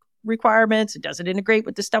requirements? Does it integrate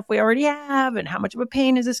with the stuff we already have? And how much of a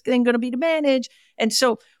pain is this thing going to be to manage? And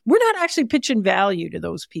so we're not actually pitching value to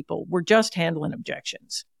those people. We're just handling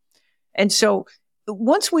objections. And so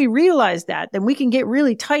once we realize that, then we can get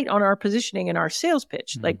really tight on our positioning and our sales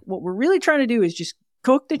pitch. Like what we're really trying to do is just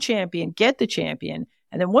cook the champion, get the champion.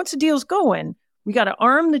 And then once the deal's going, we got to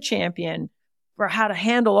arm the champion for how to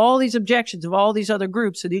handle all these objections of all these other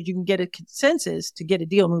groups so that you can get a consensus to get a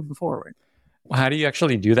deal moving forward. Well, how do you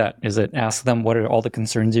actually do that? Is it ask them what are all the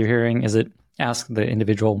concerns you're hearing? Is it ask the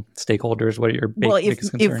individual stakeholders what are your biggest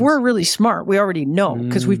concerns? If we're really smart, we already know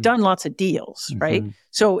because we've done lots of deals, right?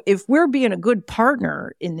 So if we're being a good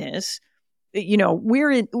partner in this,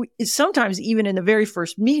 sometimes even in the very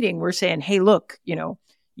first meeting, we're saying, hey, look,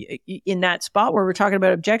 in that spot where we're talking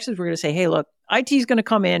about objectives, we're going to say, hey, look, IT is going to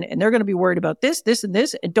come in and they're going to be worried about this, this, and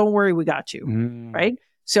this. And don't worry, we got you. Right.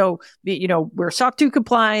 So, we're SOC 2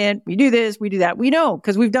 compliant. We do this, we do that. We know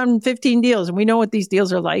because we've done 15 deals and we know what these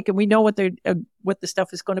deals are like and we know what the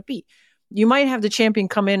stuff is going to be. You might have the champion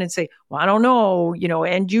come in and say, well, I don't know,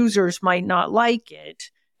 end users might not like it.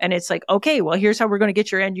 And it's like, okay, well, here's how we're going to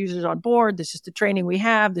get your end users on board. This is the training we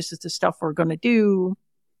have. This is the stuff we're going to do.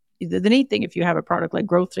 The neat thing, if you have a product like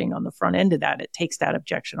GrowthRing on the front end of that, it takes that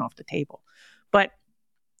objection off the table. But,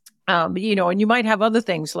 and you might have other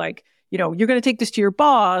things like, you're going to take this to your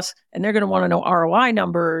boss and they're going to want to know ROI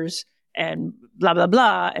numbers and blah, blah,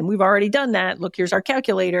 blah. And we've already done that. Look, here's our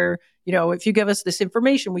calculator. If you give us this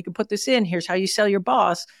information, we can put this in. Here's how you sell your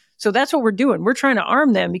boss. So that's what we're doing. We're trying to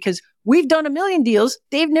arm them because we've done 1 million deals.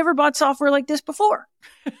 They've never bought software like this before.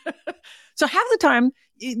 So half the time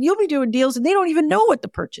you'll be doing deals and they don't even know what the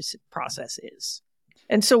purchase process is.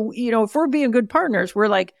 And so, if we're being good partners, we're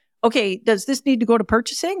like, okay, does this need to go to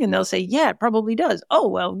purchasing? And they'll say, yeah, it probably does. Oh,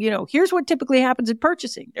 well, here's what typically happens in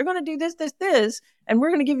purchasing. They're going to do this, this, this, and we're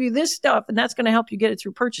going to give you this stuff, and that's going to help you get it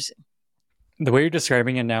through purchasing. The way you're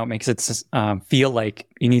describing it now makes it feel like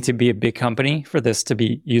you need to be a big company for this to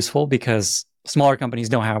be useful because smaller companies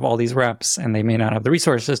don't have all these reps and they may not have the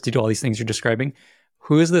resources to do all these things you're describing.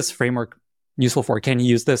 Who is this framework useful for? Can you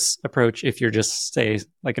use this approach if you're just, say,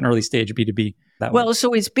 like an early stage B2B?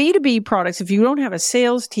 So it's B2B products. If you don't have a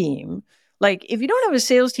sales team, like if you don't have a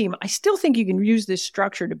sales team, I still think you can use this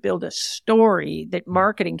structure to build a story that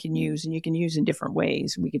marketing can use and you can use in different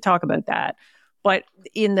ways. We could talk about that. But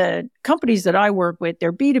in the companies that I work with,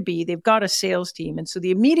 they're B2B, they've got a sales team. And so the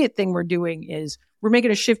immediate thing we're doing is we're making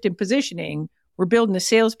a shift in positioning. We're building a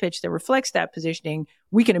sales pitch that reflects that positioning.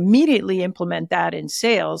 We can immediately implement that in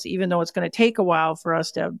sales, even though it's going to take a while for us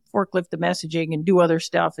to forklift the messaging and do other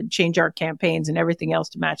stuff and change our campaigns and everything else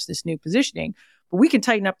to match this new positioning. But we can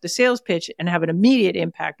tighten up the sales pitch and have an immediate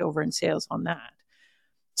impact over in sales on that.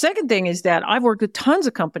 Second thing is that I've worked with tons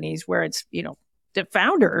of companies where it's, the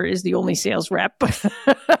founder is the only sales rep.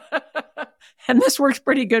 And this works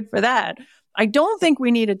pretty good for that. I don't think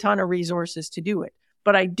we need a ton of resources to do it,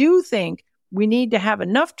 but I do think we need to have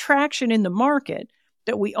enough traction in the market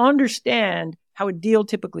that we understand how a deal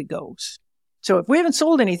typically goes. So if we haven't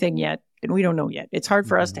sold anything yet, then we don't know yet. It's hard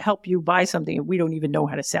for us to help you buy something if we don't even know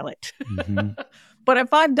how to sell it. But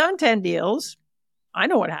if I've done 10 deals, I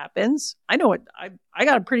know what happens. I know what I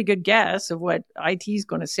got a pretty good guess of what IT is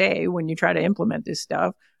going to say when you try to implement this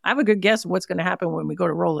stuff. I have a good guess of what's going to happen when we go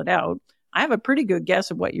to roll it out. I have a pretty good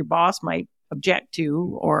guess of what your boss might object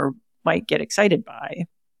to or might get excited by.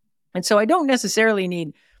 And so I don't necessarily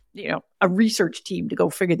need, a research team to go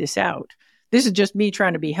figure this out. This is just me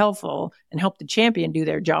trying to be helpful and help the champion do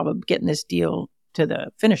their job of getting this deal to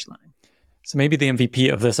the finish line. So maybe the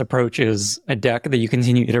MVP of this approach is a deck that you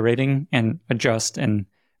continue iterating and adjust and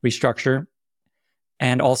restructure,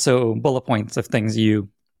 and also bullet points of things you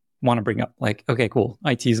want to bring up. Like, okay, cool,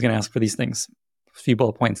 IT is going to ask for these things. A few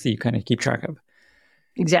bullet points that you kind of keep track of.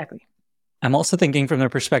 Exactly. I'm also thinking from the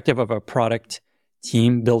perspective of a product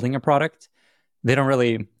team building a product. They don't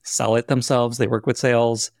really sell it themselves. They work with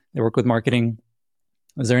sales. They work with marketing.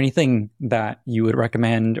 Is there anything that you would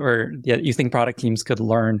recommend or that you think product teams could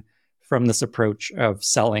learn from this approach of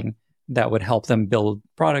selling that would help them build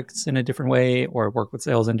products in a different way or work with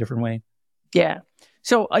sales in a different way? Yeah.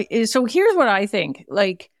 So here's what I think.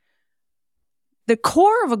 Like, the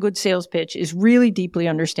core of a good sales pitch is really deeply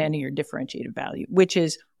understanding your differentiated value, which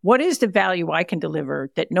is what is the value I can deliver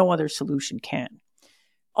that no other solution can.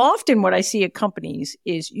 Often what I see at companies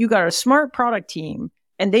is you got a smart product team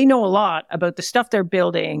and they know a lot about the stuff they're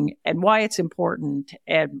building and why it's important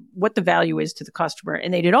and what the value is to the customer.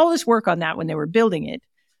 And they did all this work on that when they were building it.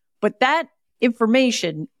 But that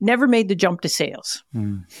information never made the jump to sales.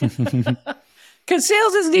 Because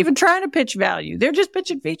sales isn't even trying to pitch value. They're just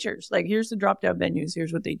pitching features. Like, here's the drop-down menus.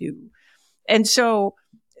 Here's what they do. And so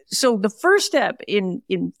the first step in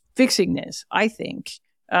fixing this, I think,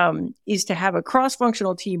 is to have a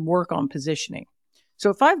cross-functional team work on positioning. So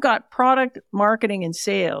if I've got product, marketing, and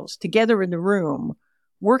sales together in the room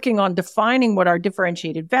working on defining what our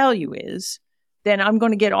differentiated value is, then I'm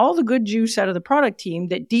going to get all the good juice out of the product team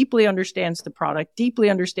that deeply understands the product, deeply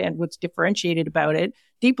understands what's differentiated about it,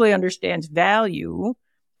 deeply understands value.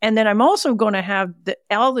 And then I'm also going to have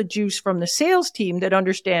all the juice from the sales team that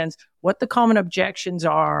understands what the common objections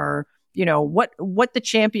are, what the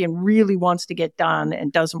champion really wants to get done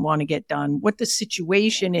and doesn't want to get done, what the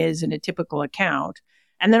situation is in a typical account.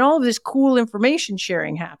 And then all of this cool information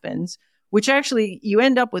sharing happens, which actually you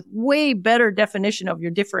end up with way better definition of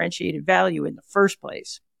your differentiated value in the first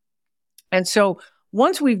place. And so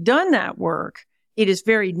once we've done that work, it is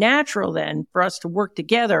very natural then for us to work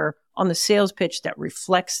together on the sales pitch that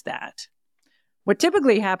reflects that. What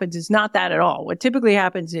typically happens is not that at all. What typically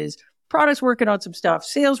happens is products working on some stuff,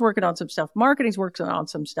 sales working on some stuff, marketing's working on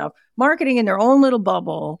some stuff. Marketing in their own little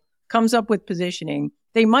bubble comes up with positioning.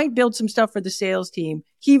 They might build some stuff for the sales team,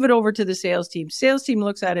 heave it over to the sales team. Sales team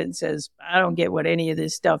looks at it and says, I don't get what any of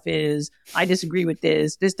this stuff is. I disagree with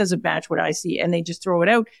this. This doesn't match what I see. And they just throw it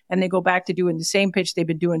out and they go back to doing the same pitch they've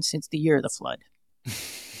been doing since the year of the flood.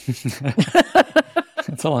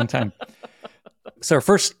 That's a long time. So our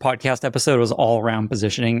first podcast episode was all around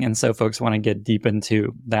positioning. And so folks want to get deep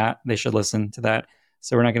into that. They should listen to that.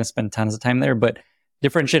 So we're not going to spend tons of time there, but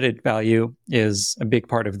differentiated value is a big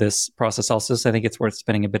part of this process also. So I think it's worth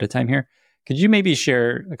spending a bit of time here. Could you maybe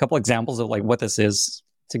share a couple examples of like what this is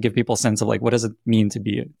to give people a sense of like, what does it mean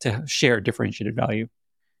to share differentiated value?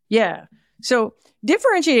 Yeah. So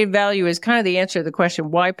differentiated value is kind of the answer to the question,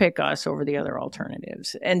 why pick us over the other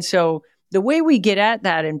alternatives? And so the way we get at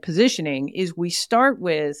that in positioning is we start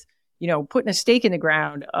with, putting a stake in the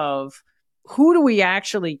ground of who do we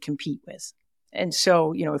actually compete with? And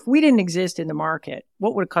so, if we didn't exist in the market,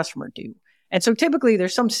 what would a customer do? And so typically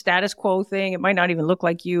there's some status quo thing. It might not even look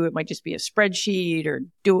like you. It might just be a spreadsheet or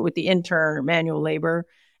do it with the intern or manual labor.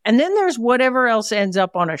 And then there's whatever else ends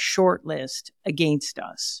up on a short list against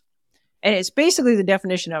us. And it's basically the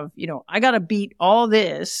definition of, I got to beat all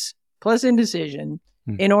this plus indecision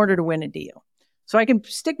in order to win a deal. So I can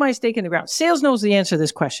stick my stake in the ground. Sales knows the answer to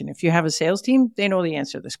this question. If you have a sales team, they know the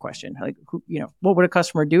answer to this question. Like, what would a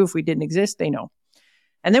customer do if we didn't exist? They know.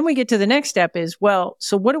 And then we get to the next step is, well,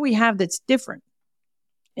 so what do we have that's different?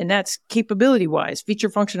 And that's capability wise, feature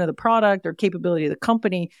function of the product or capability of the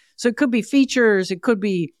company. So it could be features. It could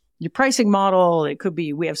be your pricing model. It could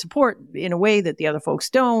be we have support in a way that the other folks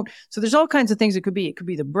don't. So there's all kinds of things it could be. It could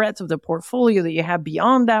be the breadth of the portfolio that you have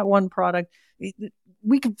beyond that one product.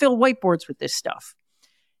 We can fill whiteboards with this stuff.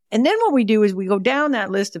 And then what we do is we go down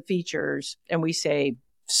that list of features and we say,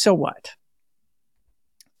 so what?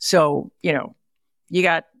 So, you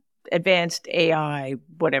got advanced AI,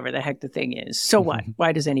 whatever the heck the thing is. So what?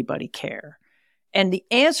 Why does anybody care? And the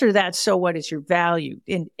answer to that, so what, is your value.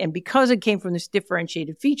 And because it came from this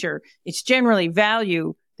differentiated feature, it's generally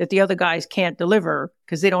value that the other guys can't deliver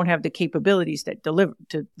because they don't have the capabilities that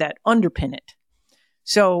underpin it.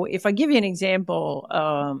 So if I give you an example,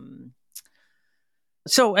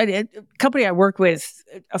 so a company I worked with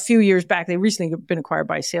a few years back, they recently been acquired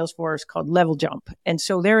by Salesforce called Level Jump. And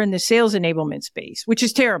so they're in the sales enablement space, which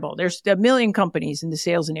is terrible. There's a million companies in the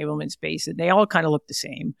sales enablement space and they all kind of look the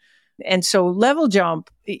same. And so Level Jump,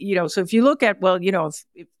 so if you look at,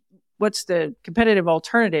 what's the competitive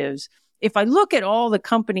alternatives? If I look at all the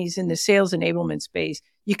companies in the sales enablement space,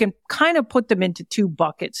 you can kind of put them into two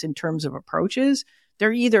buckets in terms of approaches.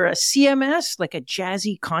 They're either a CMS, like a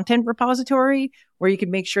jazzy content repository, where you can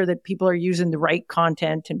make sure that people are using the right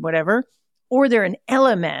content and whatever, or they're an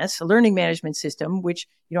LMS, a learning management system, which,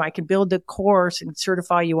 I can build the course and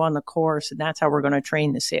certify you on the course, and that's how we're going to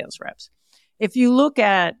train the sales reps. If you look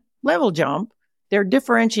at Level Jump, their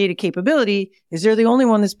differentiated capability is they're the only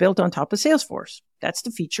one that's built on top of Salesforce. That's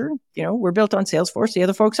the feature. We're built on Salesforce. The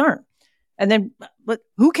other folks aren't. And then, but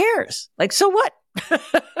who cares? Like, so what?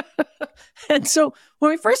 And so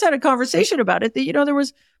when we first had a conversation about it, there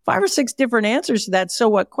was 5 or 6 different answers to that so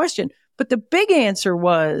what question. But the big answer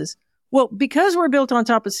was, well, because we're built on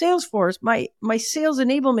top of Salesforce, my sales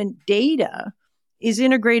enablement data is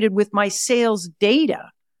integrated with my sales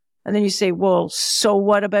data. And then you say, well, so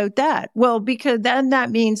what about that? Well, because then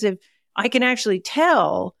that means if I can actually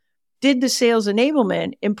tell, did the sales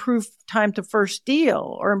enablement improve time to first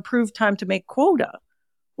deal or improve time to make quota?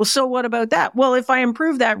 Well, so what about that? Well, if I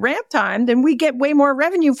improve that ramp time, then we get way more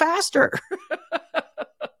revenue faster.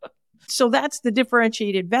 So that's the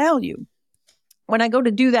differentiated value. When I go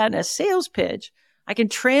to do that in a sales pitch, I can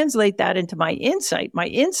translate that into my insight. My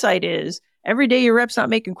insight is every day your rep's not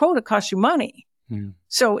making quota costs you money.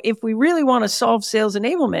 So if we really want to solve sales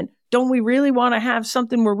enablement, don't we really want to have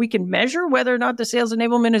something where we can measure whether or not the sales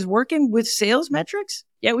enablement is working with sales metrics?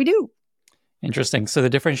 Yeah, we do. Interesting. So the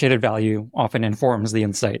differentiated value often informs the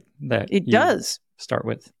insight that it does start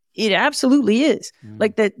with. It absolutely is.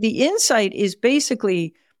 Like the insight is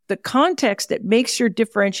basically the context that makes your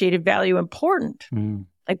differentiated value important.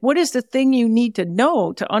 Like, what is the thing you need to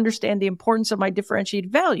know to understand the importance of my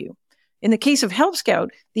differentiated value? In the case of Help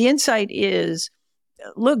Scout, the insight is,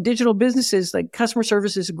 look, digital businesses like customer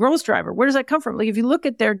service is a growth driver. Where does that come from? Like, if you look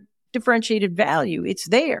at their differentiated value, it's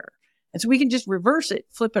there. And so we can just reverse it,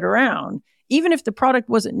 flip it around. Even if the product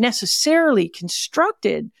wasn't necessarily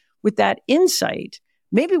constructed with that insight,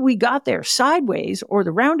 maybe we got there sideways or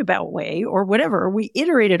the roundabout way or whatever. We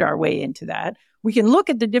iterated our way into that. We can look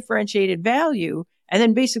at the differentiated value and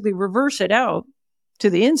then basically reverse it out to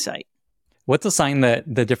the insight. What's a sign that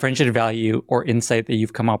the differentiated value or insight that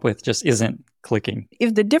you've come up with just isn't clicking?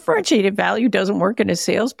 If the differentiated value doesn't work in a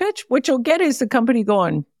sales pitch, what you'll get is the company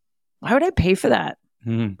going, why would I pay for that?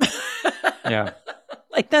 Yeah.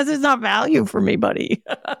 Like, that is not value for me, buddy.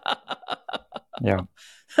 Yeah.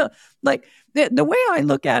 Like, the way I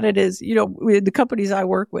look at it is, with the companies I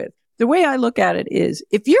work with, the way I look at it is,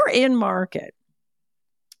 if you're in market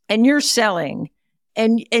and you're selling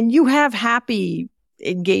and you have happy,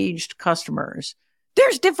 engaged customers,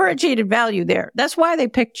 there's differentiated value there. That's why they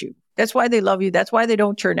picked you. That's why they love you. That's why they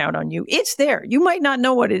don't churn out on you. It's there. You might not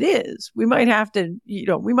know what it is. We might have to,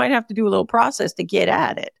 we might have to do a little process to get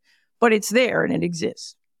at it, but it's there and it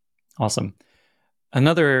exists. Awesome.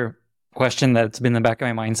 Another question that's been in the back of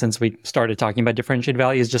my mind since we started talking about differentiated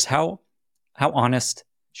value is just how honest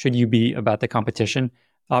should you be about the competition?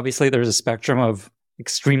 Obviously, there's a spectrum of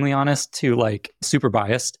extremely honest to like super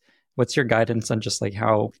biased. What's your guidance on just like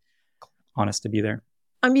how honest to be there?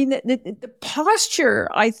 I mean, the posture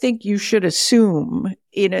I think you should assume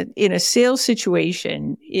in a sales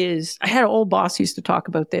situation is, I had an old boss who used to talk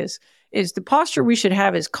about this, is the posture we should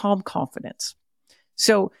have is calm confidence.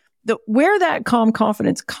 So where that calm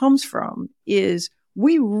confidence comes from is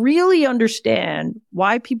we really understand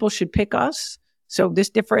why people should pick us. So this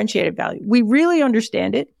differentiated value, we really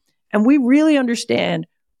understand it, and we really understand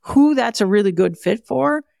who that's a really good fit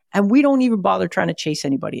for, and we don't even bother trying to chase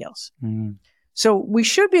anybody else. So we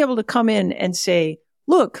should be able to come in and say,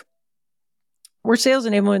 look, we're sales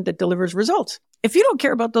enablement that delivers results. If you don't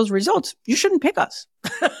care about those results, you shouldn't pick us.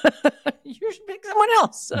 You should pick someone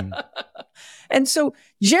else. And so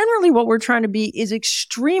generally what we're trying to be is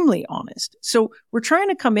extremely honest. So we're trying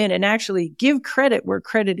to come in and actually give credit where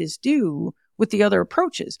credit is due with the other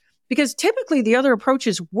approaches, because typically the other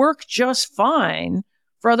approaches work just fine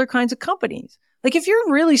for other kinds of companies. Like if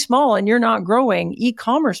you're really small and you're not growing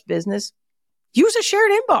e-commerce business, use a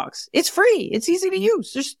shared inbox. It's free. It's easy to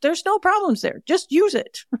use. There's no problems there. Just use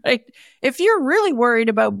it, right? If you're really worried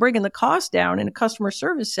about bringing the cost down in a customer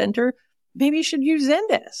service center, maybe you should use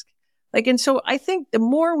Zendesk. And so I think the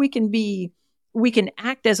more we can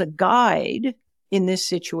act as a guide in this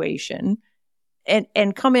situation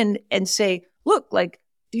and come in and say, look,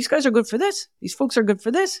 these guys are good for this. These folks are good for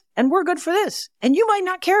this, and we're good for this. And you might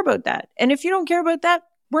not care about that. And if you don't care about that,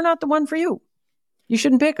 we're not the one for you. You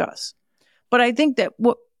shouldn't pick us. But I think that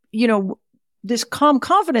this calm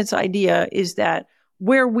confidence idea is that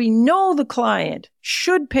where we know the client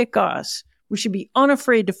should pick us, we should be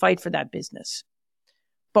unafraid to fight for that business.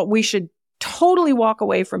 But we should totally walk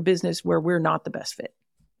away from business where we're not the best fit.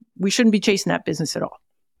 We shouldn't be chasing that business at all.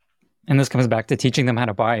 And this comes back to teaching them how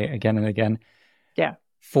to buy again and again. Yeah.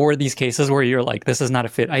 For these cases where you're like, this is not a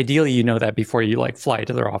fit, ideally, you know that before you fly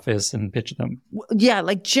to their office and pitch them. Yeah.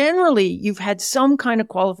 Generally, you've had some kind of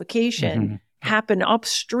qualification happen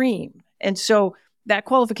upstream. And so that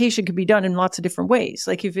qualification can be done in lots of different ways.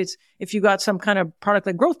 If you got some kind of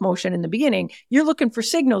product-led growth motion in the beginning, you're looking for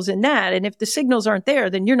signals in that. And if the signals aren't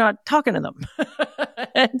there, then you're not talking to them.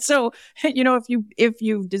 And so, if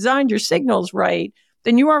you've designed your signals right,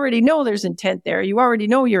 then you already know there's intent there. You already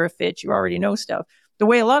know you're a fit. You already know stuff. The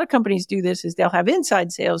way a lot of companies do this is they'll have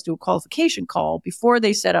inside sales do a qualification call before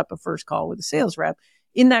they set up a first call with a sales rep.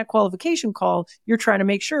 In that qualification call, you're trying to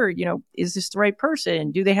make sure, is this the right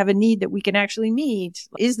person? Do they have a need that we can actually meet?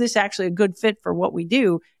 Is this actually a good fit for what we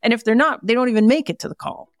do? And if they're not, they don't even make it to the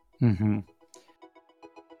call.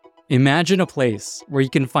 Imagine a place where you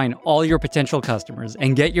can find all your potential customers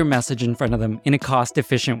and get your message in front of them in a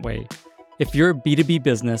cost-efficient way. If you're a B2B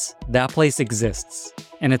business, that place exists,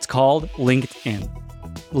 and it's called LinkedIn.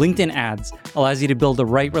 LinkedIn Ads allows you to build the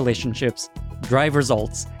right relationships, drive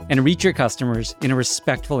results, and reach your customers in a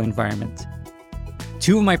respectful environment.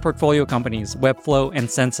 Two of my portfolio companies, Webflow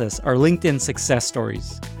and Census, are LinkedIn success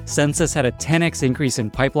stories. Census had a 10x increase in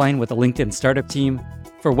pipeline with a LinkedIn startup team.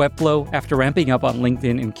 For Webflow, after ramping up on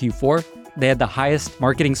LinkedIn in Q4, they had the highest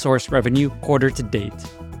marketing source revenue quarter to date.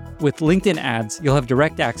 With LinkedIn Ads, you'll have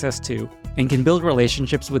direct access to and can build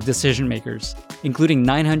relationships with decision makers, including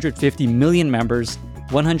 950 million members,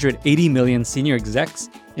 180 million senior execs,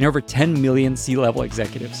 and over 10 million C-level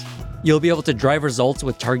executives. You'll be able to drive results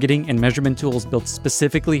with targeting and measurement tools built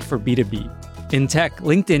specifically for B2B. In tech,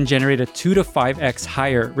 LinkedIn generated a 2 to 5x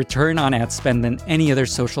higher return on ad spend than any other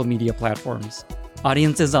social media platforms.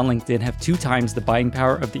 Audiences on LinkedIn have 2 times the buying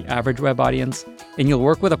power of the average web audience, and you'll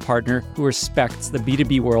work with a partner who respects the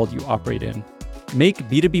B2B world you operate in. Make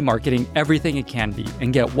B2B marketing everything it can be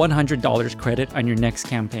and get $100 credit on your next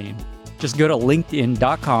campaign. Just go to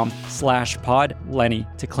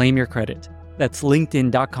linkedin.com/podlenny to claim your credit. That's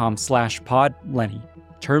linkedin.com/podlenny.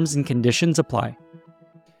 Terms and conditions apply.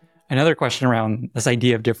 Another question around this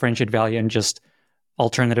idea of differentiated value and just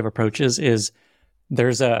alternative approaches is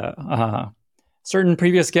there's a certain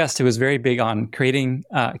previous guest who was very big on creating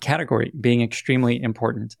a category being extremely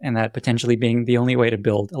important and that potentially being the only way to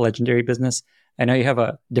build a legendary business. I know you have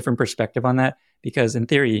a different perspective on that because in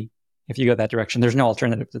theory, if you go that direction, there's no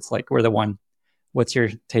alternative. It's we're the one. What's your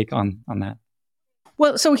take on that?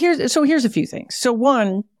 Well, so here's a few things. So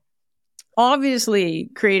one, obviously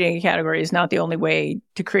creating a category is not the only way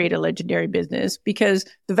to create a legendary business because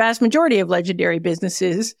the vast majority of legendary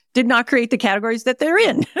businesses did not create the categories that they're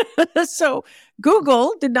in. So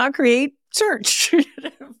Google did not create search.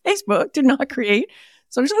 Facebook did not create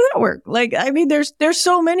social network. There's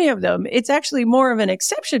so many of them. It's actually more of an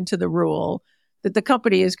exception to the rule that the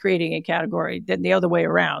company is creating a category than the other way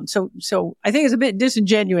around. So I think it's a bit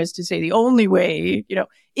disingenuous to say the only way,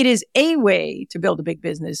 it is a way to build a big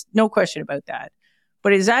business. No question about that.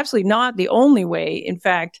 But it is absolutely not the only way. In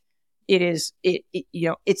fact, it's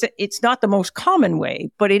not the most common way,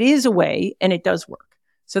 but it is a way and it does work.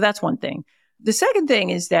 So that's one thing. The second thing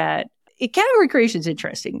is that category creation is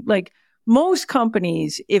interesting. Like most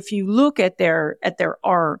companies, if you look at their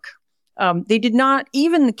arc, they did not,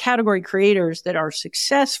 even the category creators that are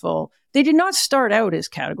successful, they did not start out as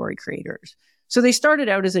category creators. So they started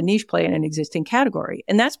out as a niche play in an existing category.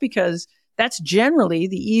 And that's because that's generally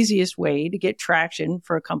the easiest way to get traction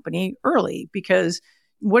for a company early. Because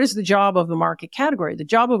what is the job of a market category? The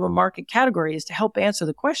job of a market category is to help answer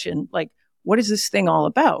the question, like, what is this thing all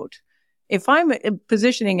about? If I'm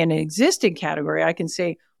positioning in an existing category, I can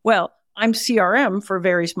say, well, I'm CRM for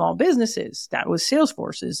very small businesses. That was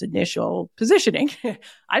Salesforce's initial positioning.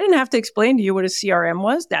 I didn't have to explain to you what a CRM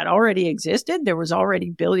was. That already existed. There was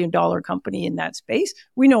already $1 billion company in that space.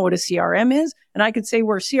 We know what a CRM is. And I could say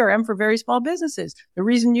we're CRM for very small businesses. The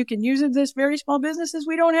reason you can use it this very small business is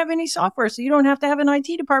we don't have any software. So you don't have to have an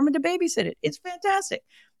IT department to babysit it. It's fantastic.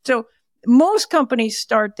 So most companies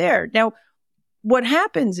start there. Now, what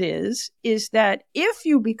happens is that if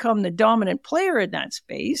you become the dominant player in that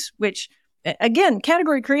space, which again,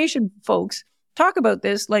 category creation folks talk about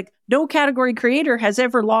this, like no category creator has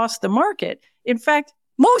ever lost the market. In fact,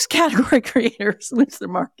 most category creators lose the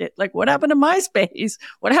market. Like what happened to MySpace?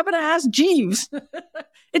 What happened to Ask Jeeves?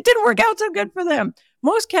 It didn't work out so good for them.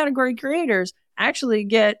 Most category creators actually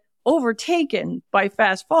get overtaken by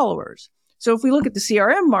fast followers. So if we look at the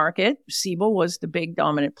CRM market, Siebel was the big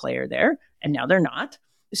dominant player there. And now they're not.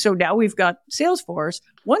 So now we've got Salesforce.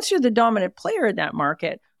 Once you're the dominant player in that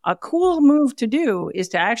market, a cool move to do is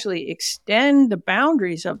to actually extend the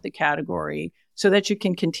boundaries of the category so that you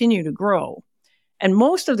can continue to grow. And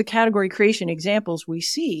most of the category creation examples we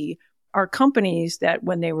see are companies that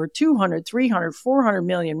when they were 200, 300, 400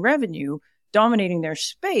 million revenue dominating their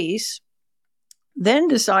space, then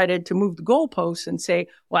decided to move the goalposts and say,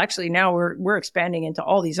 well, actually now we're expanding into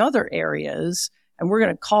all these other areas. And we're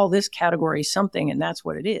going to call this category something, and that's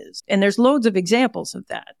what it is. And there's loads of examples of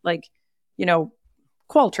that. Like,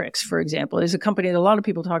 Qualtrics, for example, is a company that a lot of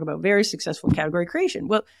people talk about, very successful category creation.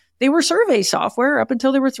 Well, they were survey software up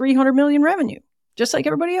until they were 300 million revenue, just like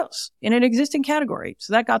everybody else in an existing category.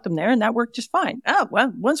 So that got them there, and that worked just fine.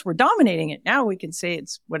 Well, once we're dominating it, now we can say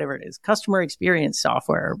it's whatever it is, customer experience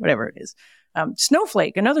software or whatever it is.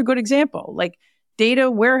 Snowflake, another good example, like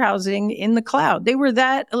data warehousing in the cloud. They were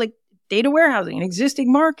that, like, data warehousing, an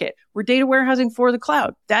existing market. We're data warehousing for the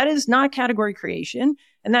cloud. That is not category creation.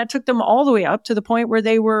 And that took them all the way up to the point where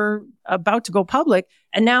they were about to go public.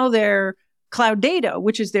 And now they're cloud data,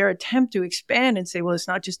 which is their attempt to expand and say, well, it's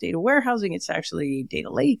not just data warehousing. It's actually data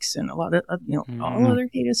lakes and a lot of, all other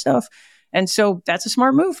data stuff. And so that's a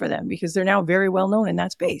smart move for them because they're now very well known in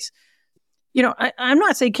that space. I'm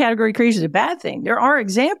not saying category creation is a bad thing. There are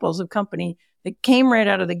examples of company that came right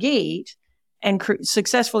out of the gate and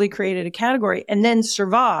successfully created a category and then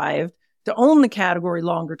survived to own the category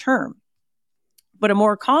longer term. But a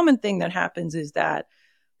more common thing that happens is that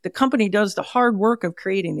the company does the hard work of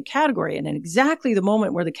creating the category. And at exactly the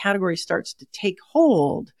moment where the category starts to take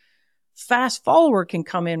hold, fast follower can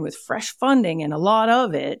come in with fresh funding and a lot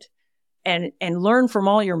of it and learn from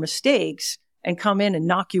all your mistakes and come in and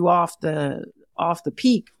knock you off the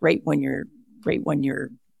peak right when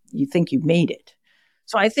you think you've made it.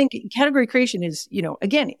 So I think category creation is,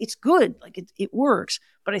 again, it's good, like it works,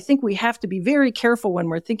 but I think we have to be very careful when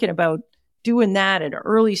we're thinking about doing that at an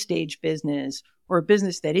early stage business or a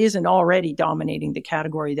business that isn't already dominating the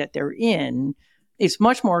category that they're in. It's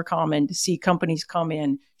much more common to see companies come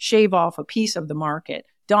in, shave off a piece of the market,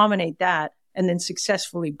 dominate that, and then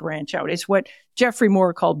successfully branch out. It's what Jeffrey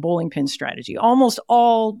Moore called bowling pin strategy. Almost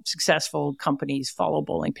all successful companies follow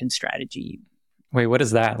bowling pin strategy. Wait, what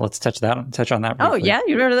is that? Let's touch on that briefly. Oh, yeah.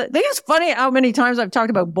 You remember that? I think it's funny how many times I've talked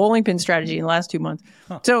about bowling pin strategy in the last 2 months.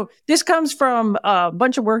 Huh. So this comes from a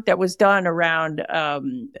bunch of work that was done around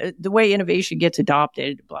the way innovation gets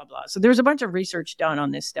adopted, blah, blah. So there's a bunch of research done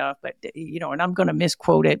on this stuff, but, and I'm going to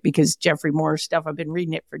misquote it because Jeffrey Moore's stuff, I've been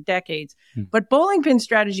reading it for decades. But bowling pin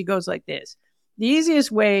strategy goes like this. The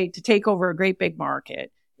easiest way to take over a great big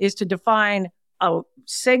market is to define a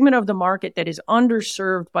segment of the market that is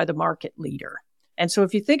underserved by the market leader. And so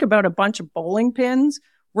if you think about a bunch of bowling pins,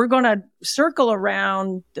 we're going to circle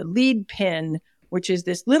around the lead pin, which is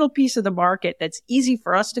this little piece of the market that's easy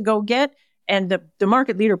for us to go get. And the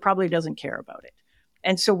market leader probably doesn't care about it.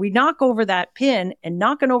 And so we knock over that pin, and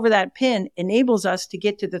knocking over that pin enables us to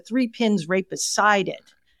get to the 3 pins right beside it.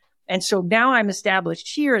 And so now I'm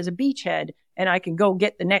established here as a beachhead, and I can go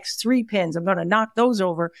get the next 3 pins. I'm going to knock those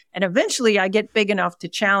over. And eventually I get big enough to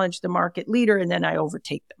challenge the market leader, and then I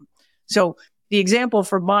overtake them. So the example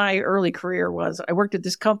from my early career was I worked at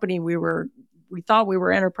this company. We thought we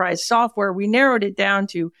were enterprise software. We narrowed it down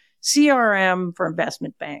to CRM for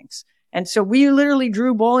investment banks. And so we literally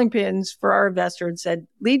drew bowling pins for our investor and said,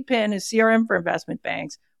 lead pin is CRM for investment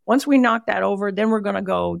banks. Once we knock that over, then we're going to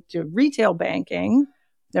go to retail banking.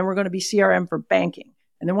 Then we're going to be CRM for banking.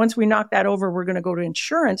 And then once we knock that over, we're going to go to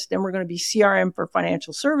insurance. Then we're going to be CRM for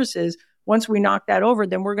financial services. Once we knock that over,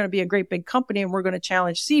 then we're going to be a great big company and we're going to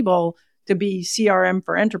challenge Siebel to be CRM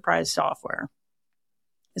for enterprise software.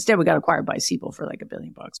 Instead, we got acquired by Siebel for like $1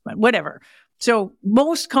 billion, but whatever. So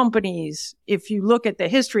most companies, if you look at the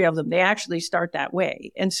history of them, they actually start that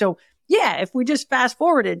way. And so, yeah, if we just fast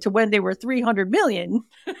forwarded to when they were 300 million,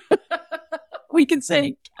 we can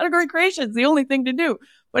say category creation is the only thing to do.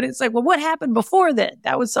 But it's like, well, what happened before then?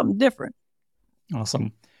 That was something different.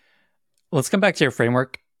 Awesome. Let's come back to your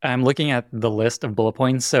framework. I'm looking at the list of bullet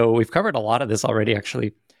points. So we've covered a lot of this already,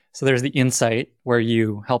 actually. So there's the insight where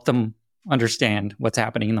you help them understand what's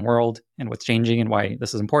happening in the world and what's changing and why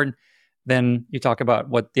this is important. Then you talk about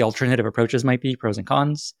what the alternative approaches might be, pros and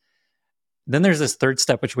cons. Then there's this third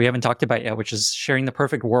step, which we haven't talked about yet, which is sharing the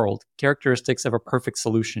perfect world, characteristics of a perfect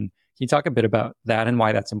solution. Can you talk a bit about that and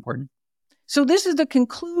why that's important? So this is the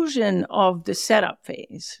conclusion of the setup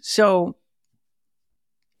phase. So,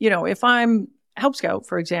 if I'm Help Scout,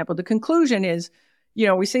 for example, the conclusion is,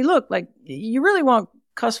 we say, look, like you really want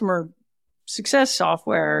customer success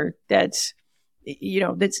software that's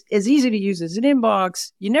as easy to use as an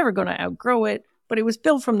inbox. You're never going to outgrow it, but it was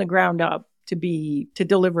built from the ground up to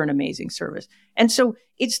deliver an amazing service. And so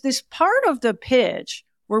it's this part of the pitch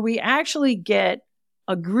where we actually get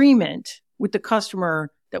agreement with the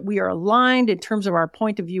customer that we are aligned in terms of our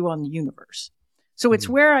point of view on the universe. So it's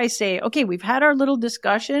where I say, okay, we've had our little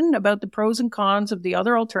discussion about the pros and cons of the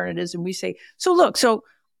other alternatives. And we say, so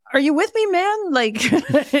are you with me, man? Like,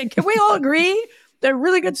 can we all agree that a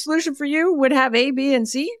really good solution for you would have A, B, and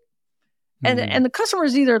C? And the customer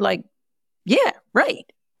is either like, yeah, right,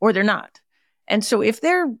 or they're not. And so if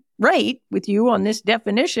they're right with you on this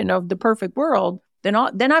definition of the perfect world, then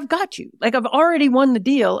I've got you. Like I've already won the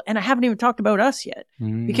deal and I haven't even talked about us yet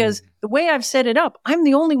because the way I've set it up, I'm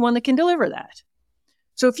the only one that can deliver that.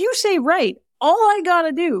 So if you say right, all I got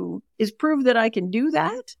to do is prove that I can do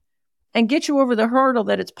that and get you over the hurdle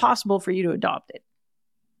that it's possible for you to adopt it.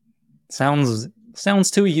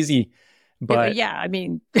 Sounds too easy. But yeah, I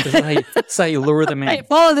mean, that's how you lure them in.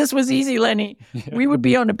 If all of this was easy, Lenny, we would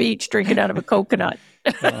be on the beach drinking out of a coconut.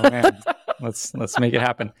 Oh man, let's make it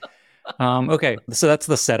happen. Okay, so that's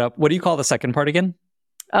the setup. What do you call the second part again?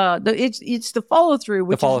 It's the follow through,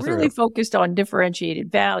 which is really focused on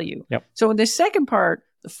differentiated value. Yep. So in the second part,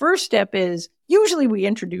 the first step is usually we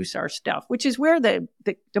introduce our stuff, which is where the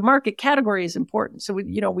market category is important. So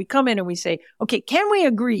we come in and we say, okay, can we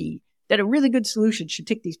agree that a really good solution should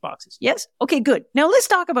tick these boxes? Yes. Okay, good. Now let's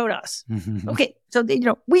talk about us. Okay. So,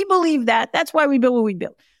 we believe that. That's why we build what we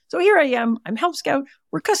build. So here I am. I'm Help Scout.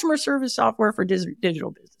 We're customer service software for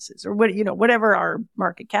digital businesses or whatever our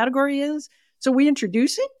market category is. So we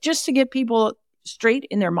introduce it just to get people straight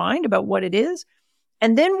in their mind about what it is.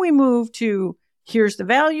 And then we move to here's the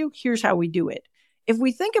value. Here's how we do it. If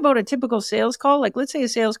we think about a typical sales call, like let's say a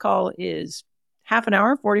sales call is half an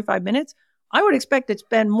hour, 45 minutes. I would expect to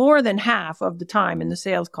spend more than half of the time in the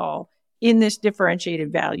sales call in this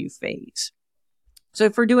differentiated value phase. So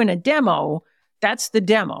if we're doing a demo, that's the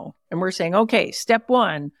demo. And we're saying, okay, step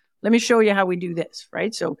one, let me show you how we do this,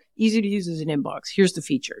 right? So easy to use as an inbox. Here's the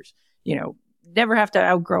features. Never have to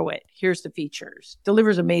outgrow it. Here's the features.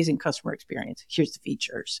 Delivers amazing customer experience. Here's the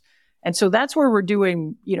features. And so that's where we're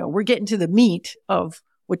doing, we're getting to the meat of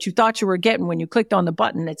what you thought you were getting when you clicked on the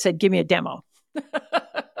button that said, give me a demo.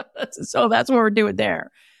 So that's what we're doing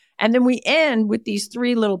there. And then we end with these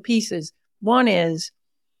three little pieces. One is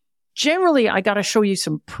generally I got to show you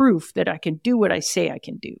some proof that I can do what I say I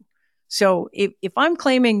can do. So if I'm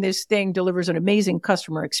claiming this thing delivers an amazing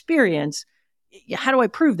customer experience, how do I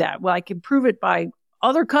prove that? Well, I can prove it by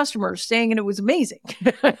other customers saying it was amazing.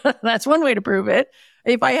 That's one way to prove it.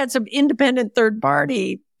 If I had some independent third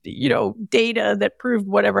party, data that proved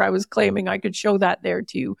whatever I was claiming, I could show that there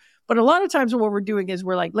too. But a lot of times what we're doing is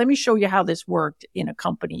we're like, let me show you how this worked in a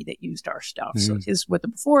company that used our stuff. So this is what the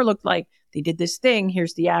before looked like. They did this thing.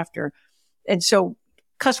 Here's the after. And so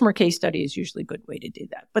customer case study is usually a good way to do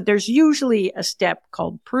that. But there's usually a step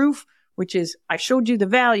called proof, which is I showed you the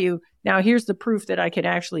value. Now here's the proof that I can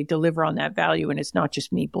actually deliver on that value. And it's not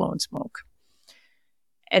just me blowing smoke.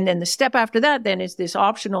 And then the step after that then is this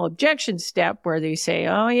optional objection step where they say,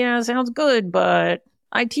 oh yeah, sounds good, but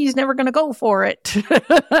IT is never going to go for it.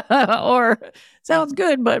 Or sounds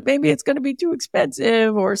good, but maybe it's going to be too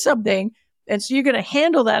expensive or something. And so you're going to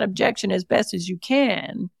handle that objection as best as you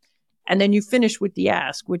can. And then you finish with the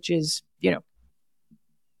ask, which is,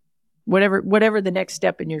 whatever the next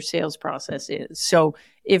step in your sales process is. So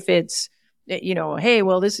if it's, hey,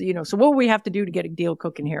 well, this, so what do we have to do to get a deal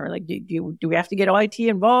cooking here? Like, do we have to get IT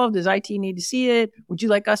involved? Does IT need to see it? Would you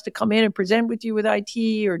like us to come in and present with you with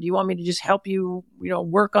IT? Or do you want me to just help you,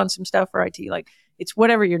 work on some stuff for IT? Like, it's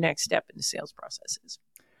whatever your next step in the sales process is.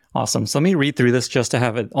 Awesome. So let me read through this just to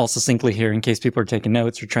have it all succinctly here in case people are taking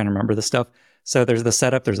notes or trying to remember this stuff. So there's the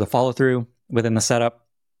setup, there's the follow through. Within the setup,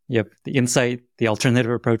 you have the insight, the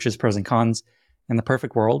alternative approaches, pros and cons, and the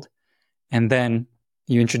perfect world. And then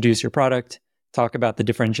you introduce your product, talk about the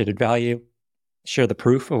differentiated value, share the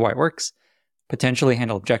proof of why it works, potentially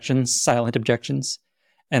handle objections, silent objections,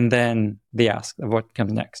 and then the ask of what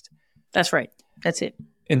comes next. That's right. That's it.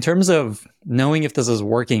 In terms of knowing if this is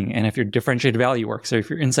working and if your differentiated value works or if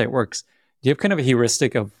your insight works, do you have kind of a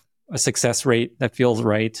heuristic of a success rate that feels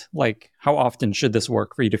right? Like, how often should this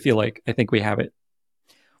work for you to feel like, I think we have it?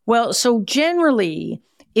 Well, so generally,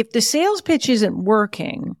 if the sales pitch isn't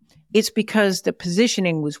working, it's because the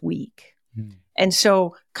positioning was weak. And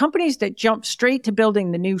so companies that jump straight to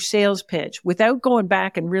building the new sales pitch without going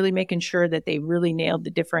back and really making sure that they really nailed the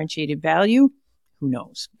differentiated value, who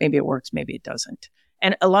knows? Maybe it works, maybe it doesn't.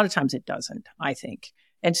 And a lot of times it doesn't, I think.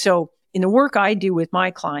 And so in the work I do with my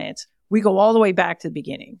clients, we go all the way back to the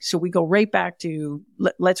beginning. So we go right back to,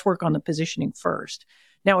 let's work on the positioning first.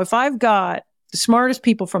 Now, if I've got the smartest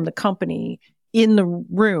people from the company in the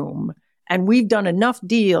room and we've done enough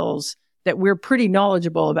deals that we're pretty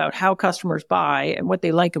knowledgeable about how customers buy and what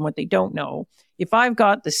they like and what they don't know. If I've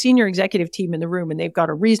got the senior executive team in the room and they've got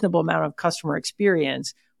a reasonable amount of customer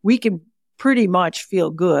experience, we can pretty much feel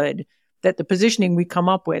good that the positioning we come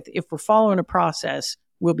up with, if we're following a process,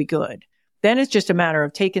 will be good. Then it's just a matter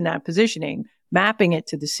of taking that positioning, mapping it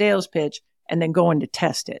to the sales pitch, and then going to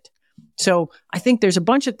test it. So I think there's a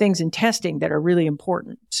bunch of things in testing that are really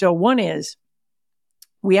important. So one is,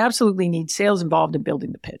 we absolutely need sales involved in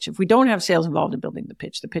building the pitch. If we don't have sales involved in building the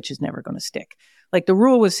pitch is never going to stick. Like, the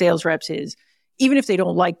rule with sales reps is, even if they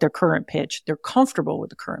don't like their current pitch, they're comfortable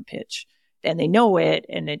with the current pitch and they know it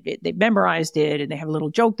and they've memorized it and they have a little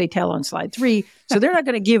joke they tell on slide 3. So they're not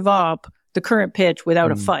going to give up the current pitch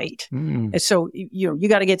without a fight. And so, you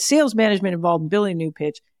got to get sales management involved in building a new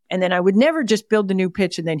pitch. And then I would never just build the new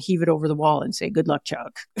pitch and then heave it over the wall and say, good luck,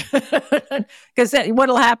 Chuck. Because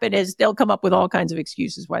what'll happen is they'll come up with all kinds of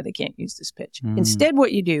excuses why they can't use this pitch. Instead,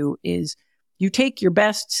 what you do is you take your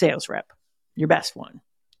best sales rep, your best one,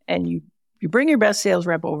 and you bring your best sales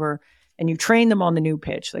rep over and you train them on the new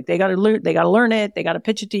pitch. Like, they got to learn it. They got to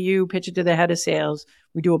pitch it to you, pitch it to the head of sales.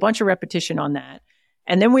 We do a bunch of repetition on that.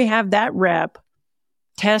 And then we have that rep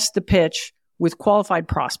test the pitch with qualified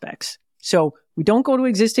prospects. So we don't go to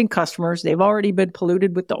existing customers. They've already been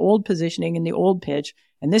polluted with the old positioning and the old pitch.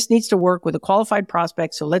 And this needs to work with a qualified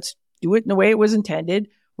prospect. So let's do it in the way it was intended.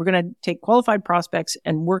 We're going to take qualified prospects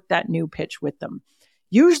and work that new pitch with them.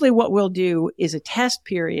 Usually what we'll do is a test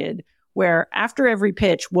period where after every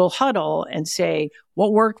pitch, we'll huddle and say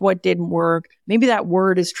what worked, what didn't work. Maybe that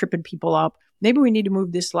word is tripping people up. Maybe we need to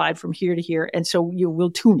move this slide from here to here. And so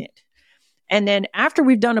we'll tune it. And then after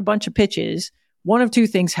we've done a bunch of pitches, one of two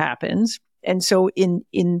things happens. And so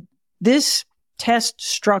in this test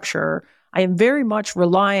structure, I am very much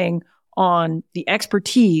relying on the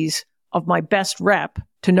expertise of my best rep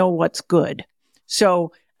to know what's good.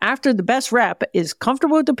 So after the best rep is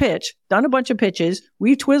comfortable with the pitch, done a bunch of pitches,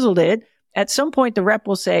 we've twizzled it, at some point the rep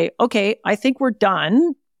will say, okay, I think we're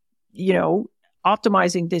done,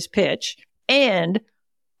 optimizing this pitch. And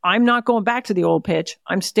I'm not going back to the old pitch.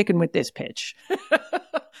 I'm sticking with this pitch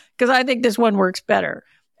because I think this one works better.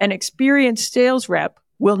 An experienced sales rep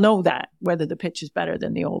will know that, whether the pitch is better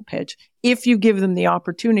than the old pitch, if you give them the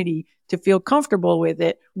opportunity to feel comfortable with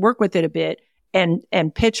it, work with it a bit, and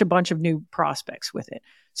pitch a bunch of new prospects with it.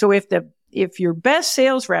 So if your best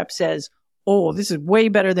sales rep says, oh, this is way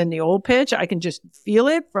better than the old pitch, I can just feel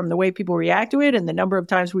it from the way people react to it and the number of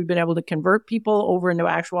times we've been able to convert people over into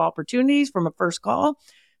actual opportunities from a first call,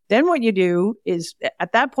 then what you do is,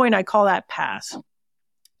 at that point, I call that pass.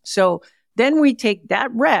 So then we take that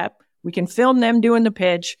rep, we can film them doing the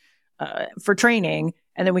pitch for training,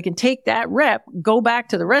 and then we can take that rep, go back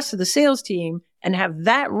to the rest of the sales team, and have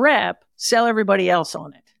that rep sell everybody else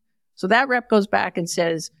on it. So that rep goes back and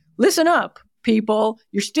says, listen up, people.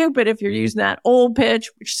 You're stupid if you're using that old pitch,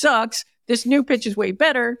 which sucks. This new pitch is way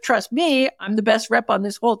better. Trust me, I'm the best rep on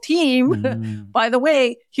this whole team. By the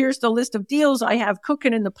way, here's the list of deals I have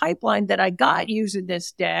cooking in the pipeline that I got using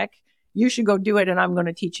this deck. You should go do it, and I'm going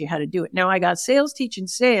to teach you how to do it. Now, I got sales teaching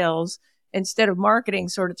sales instead of marketing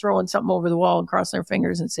sort of throwing something over the wall and crossing their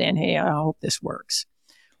fingers and saying, hey, I hope this works.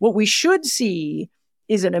 What we should see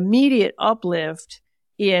is an immediate uplift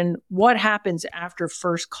in what happens after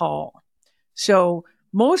first call. So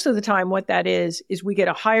most of the time what that is we get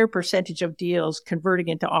a higher percentage of deals converting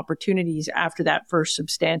into opportunities after that first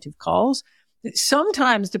substantive calls.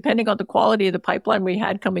 Sometimes, depending on the quality of the pipeline we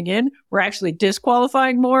had coming in, we're actually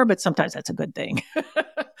disqualifying more, but sometimes that's a good thing.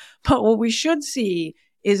 But what we should see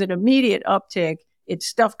is an immediate uptick in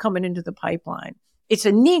stuff coming into the pipeline. It's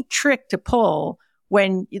a neat trick to pull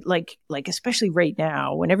when, like especially right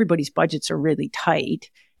now, when everybody's budgets are really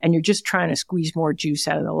tight and you're just trying to squeeze more juice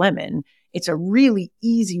out of the lemon. It's a really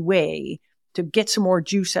easy way to get some more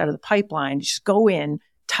juice out of the pipeline. Just go in,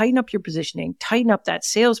 tighten up your positioning, tighten up that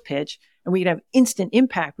sales pitch, and we can have instant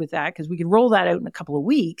impact with that because we can roll that out in a couple of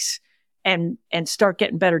weeks and start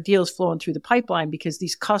getting better deals flowing through the pipeline because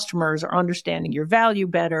these customers are understanding your value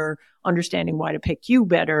better, understanding why to pick you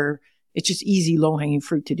better. It's just easy, low-hanging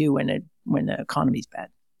fruit to do when the economy's bad.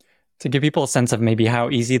 To give people a sense of maybe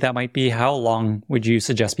how easy that might be, how long would you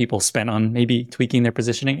suggest people spend on maybe tweaking their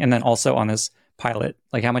positioning? And then also on this pilot,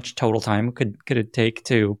 like how much total time could it take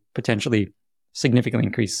to potentially significantly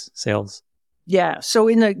increase sales? Yeah. So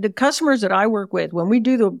in the customers that I work with, when we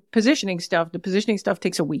do the positioning stuff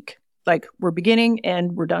takes a week. Like we're beginning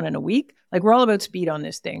and we're done in a week. Like we're all about speed on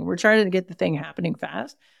this thing. We're trying to get the thing happening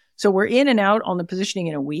fast. So we're in and out on the positioning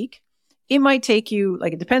in a week. It might take you,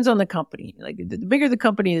 like, it depends on the company. Like the bigger the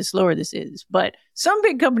company, the slower this is. But some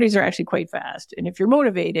big companies are actually quite fast. And if you're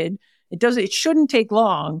motivated, it shouldn't take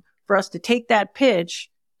long for us to take that pitch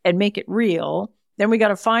and make it real. Then we got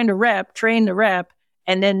to find a rep, train the rep.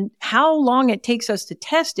 And then how long it takes us to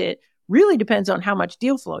test it really depends on how much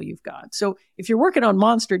deal flow you've got. So if you're working on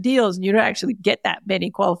monster deals and you don't actually get that many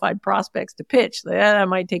qualified prospects to pitch, that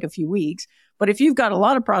might take a few weeks. But if you've got a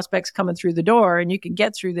lot of prospects coming through the door and you can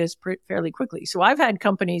get through this fairly quickly. So I've had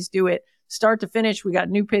companies do it start to finish. We got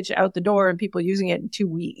new pitch out the door and people using it in 2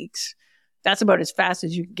 weeks. That's about as fast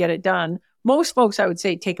as you can get it done. Most folks, I would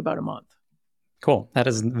say, take about a month. Cool. That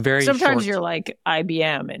is very Sometimes short. You're like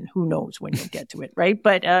IBM and who knows when you'll get to it, right?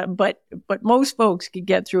 But most folks can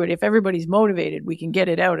get through it. If everybody's motivated, we can get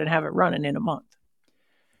it out and have it running in a month.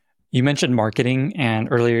 You mentioned marketing, and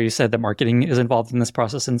earlier you said that marketing is involved in this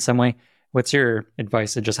process in some way. What's your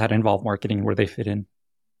advice to just how to involve marketing, where they fit in?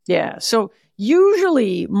 Yeah. So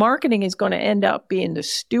usually marketing is going to end up being the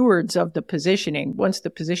stewards of the positioning once the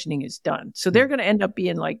positioning is done. So they're going to end up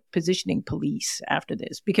being like positioning police after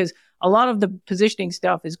this, because a lot of the positioning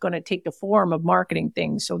stuff is going to take the form of marketing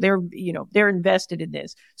things. So they're invested in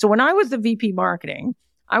this. So when I was the VP marketing,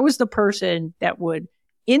 I was the person that would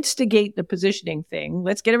instigate the positioning thing.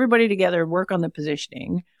 Let's get everybody together and work on the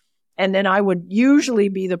positioning. And then I would usually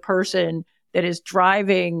be the person that is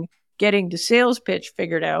driving getting the sales pitch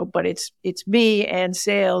figured out, but it's me and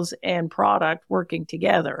sales and product working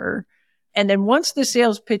together. And then once the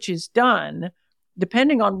sales pitch is done,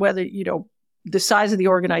 depending on whether, the size of the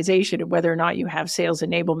organization and whether or not you have sales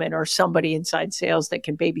enablement or somebody inside sales that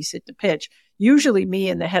can babysit the pitch, usually me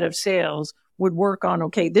and the head of sales would work on,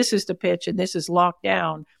 okay, this is the pitch and this is locked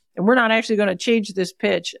down. And we're not actually going to change this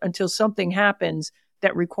pitch until something happens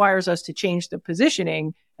that requires us to change the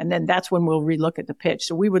positioning. And then that's when we'll relook at the pitch.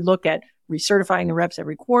 So we would look at recertifying the reps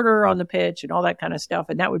every quarter on the pitch and all that kind of stuff.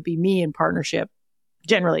 And that would be me in partnership,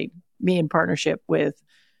 generally me in partnership with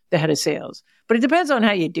the head of sales. But it depends on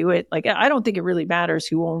how you do it. Like, I don't think it really matters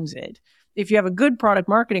who owns it. If you have a good product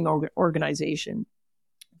marketing organization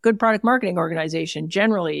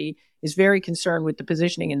generally is very concerned with the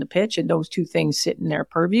positioning and the pitch, and those two things sit in their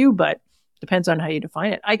purview, but depends on how you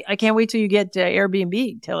define it. I can't wait till you get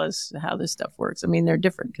Airbnb. Tell us how this stuff works. I mean, they're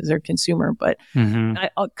different because they're consumer, but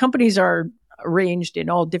companies are arranged in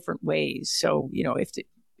all different ways. So,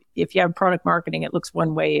 if you have product marketing, it looks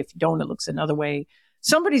one way. If you don't, it looks another way.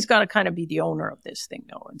 Somebody's got to kind of be the owner of this thing,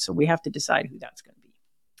 though. And so we have to decide who that's going to be.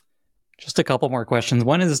 Just a couple more questions.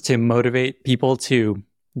 One is to motivate people to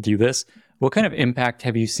do this. What kind of impact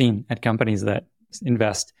have you seen at companies that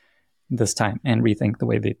invest this time and rethink the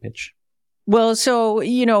way they pitch? Well, so,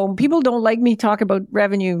 people don't like me talk about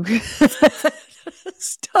revenue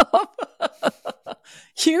stuff.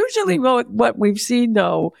 Usually what we've seen,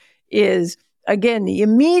 though, is, again, the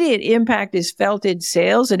immediate impact is felt in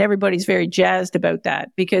sales, and everybody's very jazzed about that,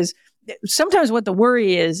 because sometimes what the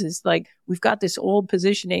worry is like, we've got this old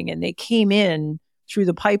positioning and they came in through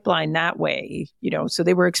the pipeline that way, so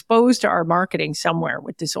they were exposed to our marketing somewhere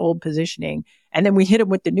with this old positioning. And then we hit them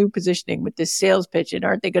with the new positioning with this sales pitch. And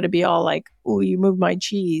aren't they going to be all like, oh, you moved my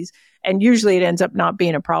cheese? And usually it ends up not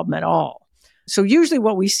being a problem at all. So usually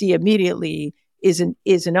what we see immediately is an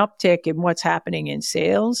uptick in what's happening in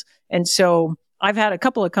sales. And so I've had a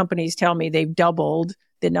couple of companies tell me they've doubled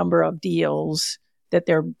the number of deals that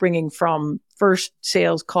they're bringing from first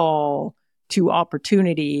sales call to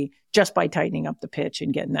opportunity just by tightening up the pitch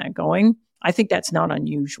and getting that going. I think that's not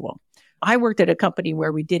unusual. I worked at a company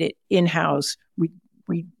where we did it in-house.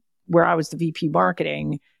 Where I was the VP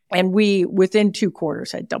marketing, and we, within 2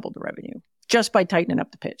 quarters, had doubled the revenue just by tightening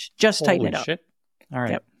up the pitch. Just tighten it up. Shit. All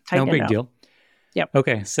right. Yep. No big deal. Yep.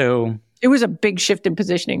 Okay. So it was a big shift in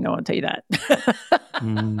positioning, though, I'll tell you that.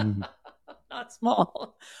 Not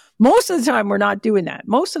small. Most of the time, we're not doing that.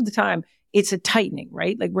 Most of the time, it's a tightening,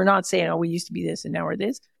 right? Like, we're not saying, oh, we used to be this and now we're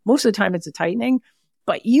this. Most of the time, it's a tightening.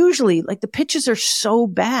 But usually, like, the pitches are so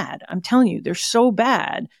bad. I'm telling you, they're so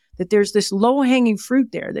bad that there's this low-hanging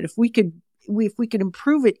fruit there that if we could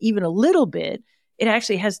improve it even a little bit, it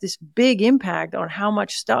actually has this big impact on how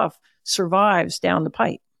much stuff survives down the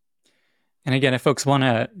pipe. And again, if folks want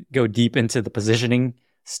to go deep into the positioning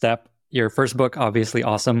step, your first book, obviously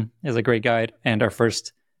awesome, is a great guide. And our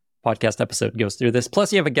first podcast episode goes through this.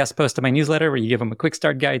 Plus, you have a guest post in my newsletter where you give them a quick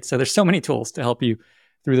start guide. So there's so many tools to help you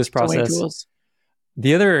through this process. So many tools.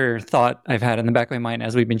 The other thought I've had in the back of my mind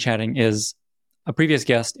as we've been chatting is a previous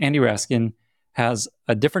guest, Andy Raskin, has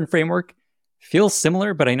a different framework. Feels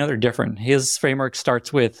similar, but I know they're different. His framework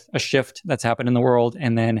starts with a shift that's happened in the world,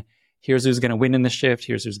 and then here's who's going to win in the shift,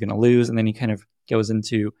 here's who's going to lose, and then he kind of goes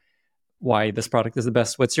into why this product is the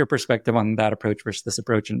best. What's your perspective on that approach versus this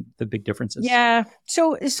approach and the big differences? Yeah.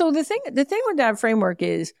 So the thing with that framework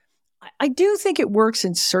is, I do think it works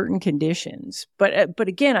in certain conditions, but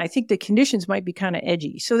again, I think the conditions might be kind of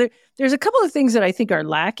edgy. So there's a couple of things that I think are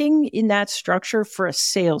lacking in that structure for a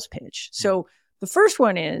sales pitch. So the first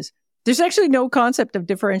one is there's actually no concept of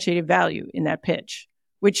differentiated value in that pitch,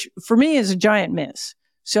 which for me is a giant miss.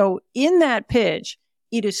 So in that pitch,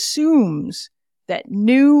 it assumes that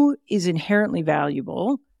new is inherently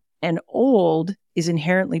valuable and old is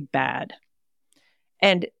inherently bad.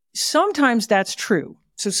 And sometimes that's true.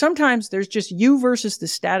 So sometimes there's just you versus the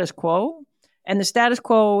status quo, and the status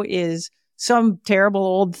quo is some terrible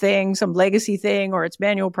old thing, some legacy thing, or it's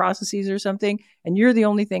manual processes or something, and you're the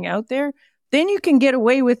only thing out there. Then you can get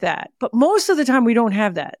away with that. But most of the time, we don't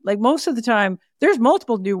have that. Like, most of the time, there's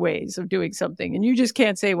multiple new ways of doing something, and you just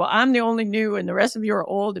can't say, well, I'm the only new and the rest of you are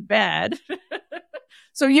old and bad.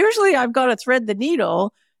 So usually I've got to thread the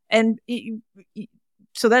needle. And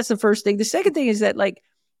so that's the first thing. The second thing is that, like,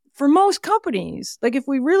 for most companies, like, if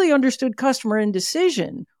we really understood customer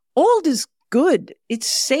indecision, old is good. It's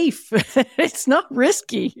safe. It's not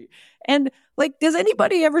risky. And, like, does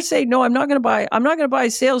anybody ever say, no, I'm not going to buy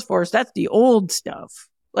Salesforce. That's the old stuff.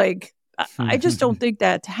 Like, I just don't think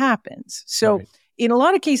that happens. So right. In a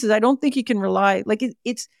lot of cases, I don't think you can rely, like,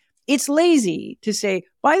 it's lazy to say,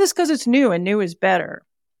 buy this because it's new and new is better.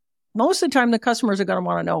 Most of the time, the customers are going to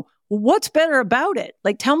want to know, well, what's better about it?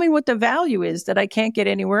 Like, tell me what the value is that I can't get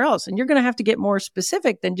anywhere else. And you're going to have to get more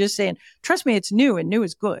specific than just saying, trust me, it's new and new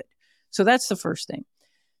is good. So that's the first thing.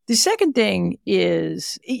 The second thing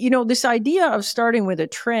is, this idea of starting with a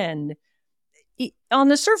trend, on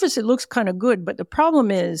the surface, it looks kind of good. But the problem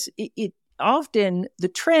is it often the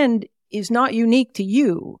trend is not unique to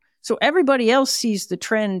you. So everybody else sees the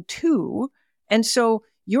trend too. And so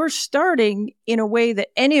you're starting in a way that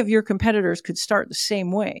any of your competitors could start the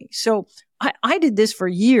same way. So I did this for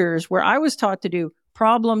years where I was taught to do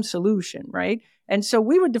problem solution, right? And so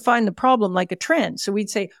we would define the problem like a trend. So we'd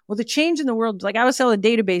say, well, the change in the world, like I was selling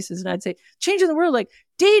databases and I'd say, change in the world, like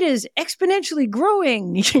data is exponentially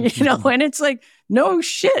growing, and it's like, no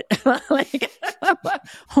shit. Like,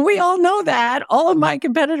 we all know that. All of my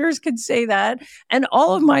competitors could say that. And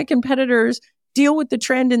all of my competitors deal with the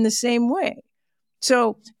trend in the same way.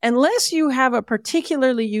 So unless you have a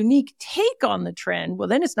particularly unique take on the trend, well,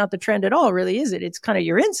 then it's not the trend at all, really, is it? It's kind of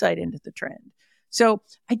your insight into the trend. So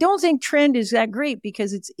I don't think trend is that great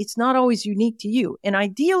because it's not always unique to you. And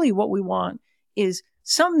ideally, what we want is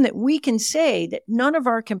something that we can say that none of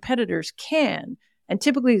our competitors can. And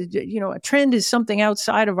typically, a trend is something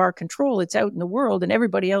outside of our control. It's out in the world and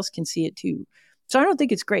everybody else can see it too. So I don't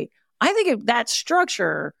think it's great. I think if that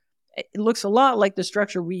structure, it looks a lot like the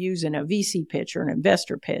structure we use in a VC pitch or an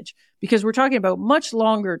investor pitch, because we're talking about much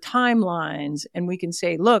longer timelines. And we can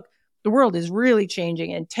say, look, the world is really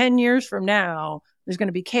changing. And 10 years from now, there's going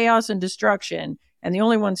to be chaos and destruction. And the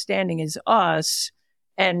only one standing is us.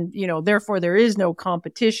 And, therefore there is no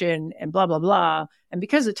competition and blah, blah, blah. And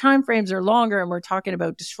because the timeframes are longer and we're talking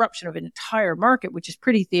about disruption of an entire market, which is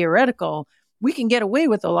pretty theoretical, we can get away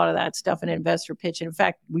with a lot of that stuff in an investor pitch. And in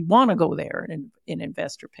fact, we want to go there in an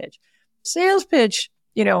investor pitch. Sales pitch,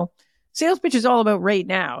 Sales pitch is all about right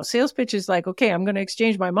now. Sales pitch is like, okay, I'm going to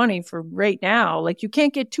exchange my money for right now. Like you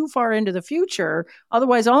can't get too far into the future.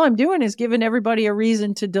 Otherwise, all I'm doing is giving everybody a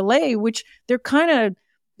reason to delay, which they're kind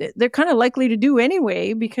of likely to do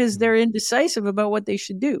anyway because they're indecisive about what they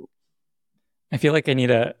should do. I feel like I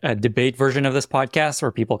need a debate version of this podcast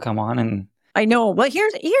where people come on and... I know. Well,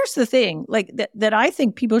 here's the thing, like that I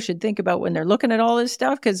think people should think about when they're looking at all this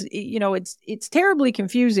stuff, because it's terribly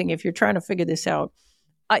confusing if you're trying to figure this out.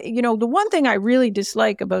 The one thing I really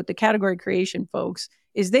dislike about the category creation folks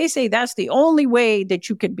is they say that's the only way that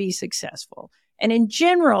you could be successful, and in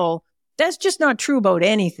general, that's just not true about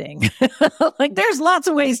anything. Like there's lots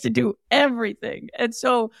of ways to do everything, and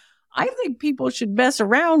so I think people should mess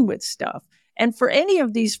around with stuff. And for any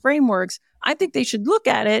of these frameworks, I think they should look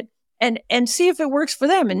at it and see if it works for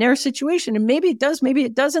them in their situation. And maybe it does, maybe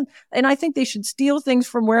it doesn't. And I think they should steal things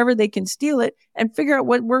from wherever they can steal it and figure out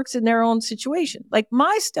what works in their own situation. Like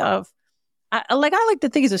my stuff, I like to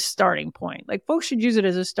think is a starting point. Like folks should use it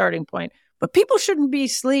as a starting point, but people shouldn't be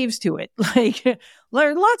slaves to it. Like there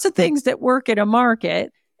are lots of things that work in a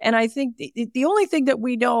market. And I think the only thing that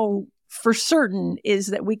we know for certain is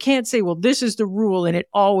that we can't say, well, this is the rule and it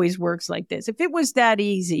always works like this. If it was that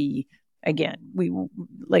easy, again,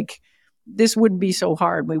 this wouldn't be so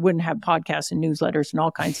hard. We wouldn't have podcasts and newsletters and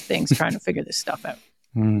all kinds of things trying to figure this stuff out.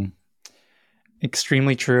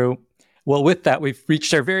 Extremely true. Well, with that, we've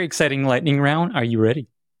reached our very exciting lightning round. Are you ready?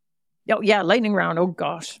 Oh, yeah, lightning round. Oh,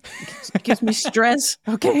 gosh. It gives me stress.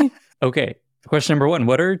 Okay. Okay. Question number 1.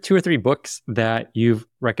 What are 2 or 3 books that you've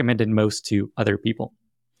recommended most to other people?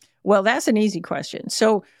 Well, that's an easy question.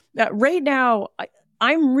 So right now,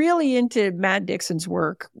 I'm really into Matt Dixon's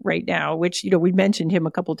work right now, which, we mentioned him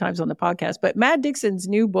a couple of times on the podcast, but Matt Dixon's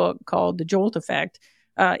new book called The Jolt Effect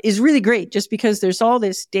is really great just because there's all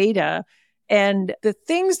this data and the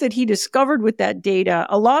things that he discovered with that data,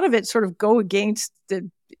 a lot of it sort of go against the,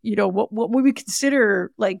 what we would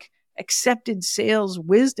consider like accepted sales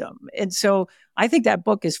wisdom. And so I think that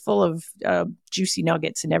book is full of juicy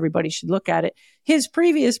nuggets and everybody should look at it. His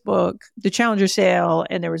previous book, The Challenger Sale,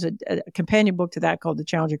 and there was a companion book to that called The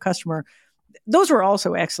Challenger Customer. Those were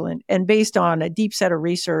also excellent and based on a deep set of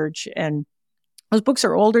research. And those books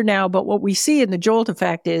are older now, but what we see in The Jolt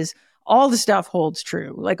Effect is all the stuff holds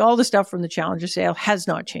true. Like all the stuff from The Challenger Sale has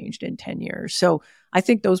not changed in 10 years. So I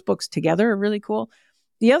think those books together are really cool.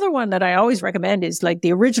 The other one that I always recommend is like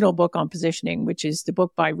the original book on positioning, which is the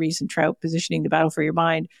book by Rees and Trout, Positioning the Battle for Your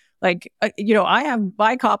Mind. Like, I have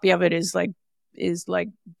my copy of it is like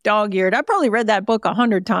dog-eared. I probably read that book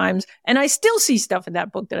 100 times and I still see stuff in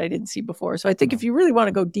that book that I didn't see before. So I think if you really want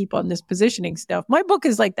to go deep on this positioning stuff, my book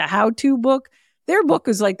is like the how-to book. Their book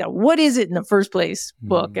is like the what is it in the first place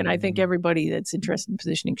book. And I think everybody that's interested in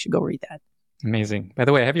positioning should go read that. Amazing. By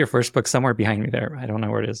the way, I have your first book somewhere behind me there. I don't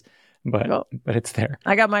know where it is, but it's there.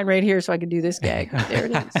 I got mine right here so I can do this gag. There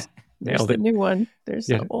it is. There's the new one. There's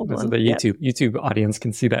the old one. The YouTube audience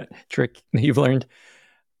can see that trick that you've learned.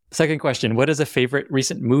 Second question, what is a favorite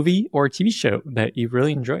recent movie or TV show that you've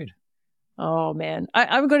really enjoyed? Oh man,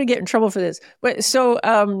 I'm going to get in trouble for this. But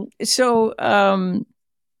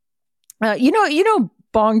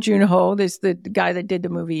Bong Joon-ho, there's the guy that did the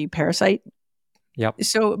movie Parasite. Yep.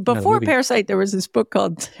 So before Parasite, there was this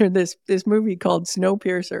this movie called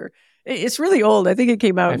Snowpiercer. It's really old. I think it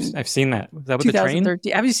came out. I've seen that. Was that with the train?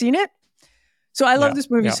 Have you seen it? So I love this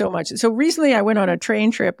movie so much. So recently I went on a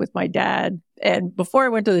train trip with my dad. And before I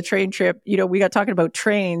went to the train trip, we got talking about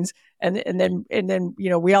trains and then,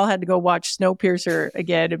 we all had to go watch Snowpiercer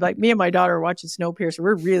again. And like me and my daughter were watching Snowpiercer.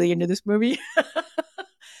 We're really into this movie.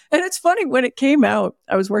 And it's funny, when it came out,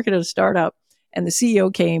 I was working at a startup and the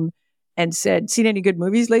CEO came and said, "Seen any good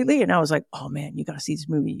movies lately?" And I was like, "Oh man, you got to see this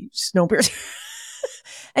movie, Snowpiercer."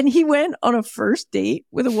 And he went on a first date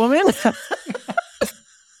with a woman.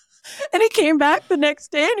 And he came back the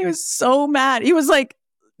next day and he was so mad. He was like,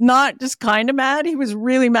 not just kind of mad. He was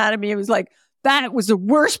really mad at me. He was like, "That was the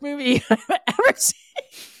worst movie I've ever seen."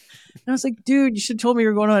 And I was like, "Dude, you should have told me you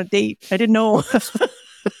were going on a date. I didn't know."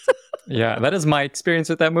 Yeah, that is my experience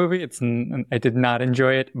with that movie. I did not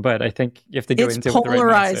enjoy it, but I think you have to go into it with the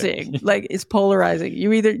right mindset. It's polarizing. Like, it's polarizing.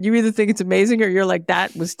 You either think it's amazing or you're like,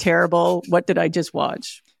 "That was terrible. What did I just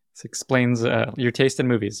watch?" This explains your taste in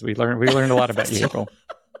movies. We learned a lot about you, April.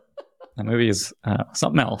 That movie is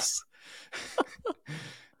something else.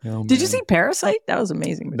 Did you see Parasite? That was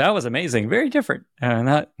amazing. That was amazing. Very different.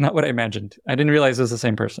 Not what I imagined. I didn't realize it was the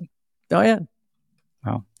same person. Oh, yeah.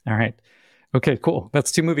 Oh, all right. Okay, cool.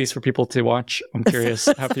 That's 2 movies for people to watch. I'm curious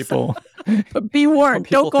how people... But be warned,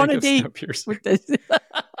 don't go on a date with this.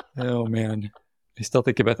 Oh, man. I still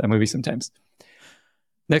think about that movie sometimes.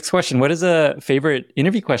 Next question. What is a favorite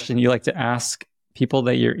interview question you like to ask people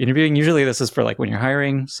that you're interviewing? Usually this is for like when you're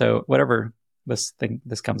hiring. So whatever this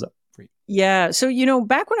comes up for you. Yeah. So,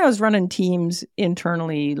 back when I was running teams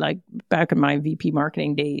internally, like back in my VP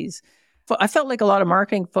marketing days, I felt like a lot of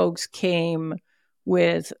marketing folks came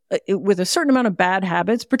with a certain amount of bad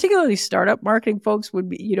habits, particularly startup marketing folks would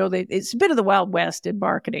be, it's a bit of the Wild West in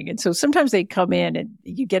marketing. And so sometimes they come in and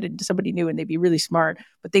you get into somebody new and they'd be really smart,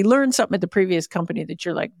 but they learn something at the previous company that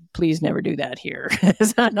you're like, please never do that here.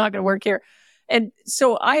 It's not going to work here. And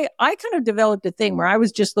so I kind of developed a thing where I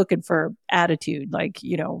was just looking for attitude. Like,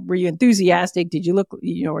 were you enthusiastic? Did you look,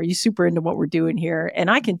 are you super into what we're doing here?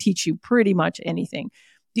 And I can teach you pretty much anything.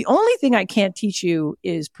 The only thing I can't teach you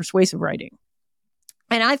is persuasive writing.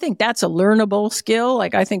 And I think that's a learnable skill.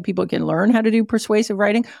 Like, I think people can learn how to do persuasive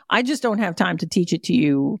writing. I just don't have time to teach it to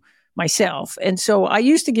you myself. And so I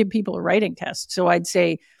used to give people a writing test. So I'd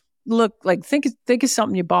say, look, like think of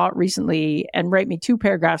something you bought recently and write me 2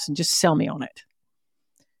 paragraphs and just sell me on it.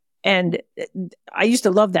 And I used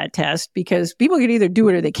to love that test because people can either do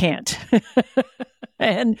it or they can't.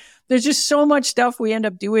 And there's just so much stuff we end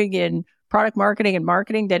up doing in product marketing and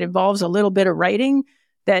marketing that involves a little bit of writing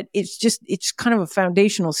that it's kind of a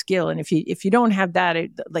foundational skill. And if you don't have that,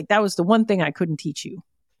 that was the one thing I couldn't teach you.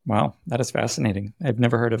 Wow, that is fascinating. I've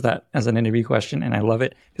never heard of that as an interview question, and I love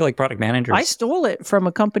it. I feel like product managers. I stole it from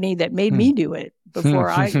a company that made me do it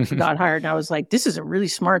before I got hired. And I was like, this is a really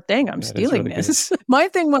smart thing. I'm stealing really this. My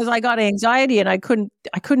thing was I got anxiety and I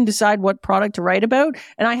couldn't decide what product to write about.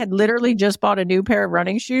 And I had literally just bought a new pair of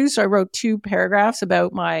running shoes. So I wrote 2 paragraphs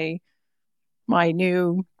about my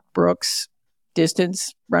new Brooks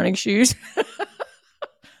Distance running shoes.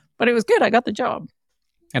 But it was good. I got the job.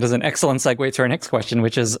 That is an excellent segue to our next question,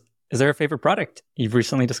 which is there a favorite product you've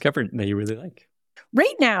recently discovered that you really like?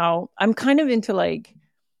 Right now, I'm kind of into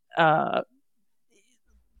I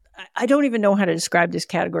don't even know how to describe this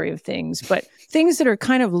category of things, but things that are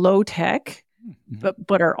kind of low tech,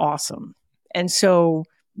 but are awesome. And so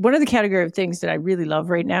one of the category of things that I really love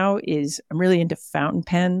right now is I'm really into fountain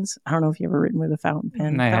pens. I don't know if you've ever written with a fountain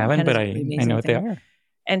pen. I haven't, but I know what they are.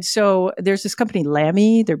 And so there's this company,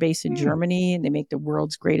 Lamy. They're based in Germany, and they make the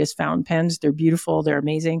world's greatest fountain pens. They're beautiful. They're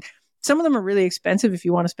amazing. Some of them are really expensive. If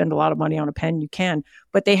you want to spend a lot of money on a pen, you can.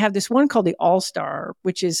 But they have this one called the All-Star,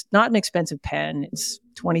 which is not an expensive pen. It's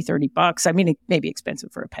 $20-$30. I mean, it may be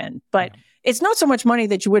expensive for a pen, but it's not so much money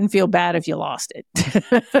that you wouldn't feel bad if you lost it.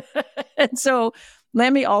 And so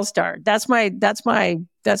Lamy All-Star, that's my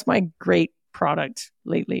great product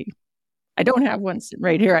lately. I don't have one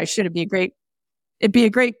right here. It'd be a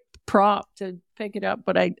great prop to pick it up,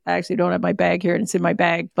 but I actually don't have my bag here and it's in my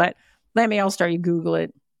bag. But Lamy All-Star, you Google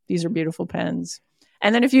it. These are beautiful pens.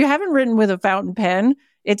 And then if you haven't written with a fountain pen,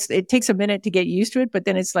 it takes a minute to get used to it, but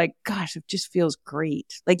then it's like, gosh, it just feels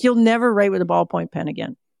great. Like you'll never write with a ballpoint pen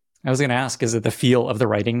again. I was going to ask, is it the feel of the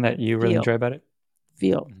writing that you really enjoy about it?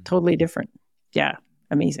 Totally different. Yeah.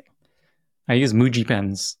 Amazing. I use Muji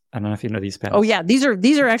pens. I don't know if you know these pens. Oh yeah. These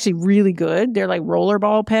are actually really good. They're like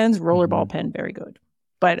rollerball pens, pen, very good.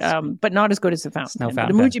 But not as good as the fountain pen. But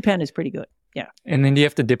the Muji pen is pretty good. Yeah. And then do you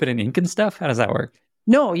have to dip it in ink and stuff? How does that work?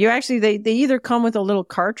 No, you actually, they either come with a little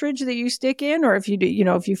cartridge that you stick in, or if you do,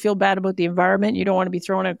 if you feel bad about the environment, you don't want to be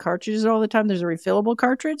throwing out cartridges all the time. There's a refillable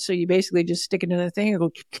cartridge. So you basically just stick it in the thing and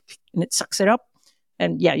go, and it sucks it up.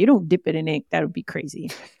 And yeah, you don't dip it in ink. That would be crazy.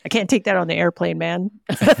 I can't take that on the airplane, man.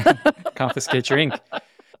 Confiscate your ink.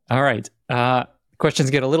 All right. Questions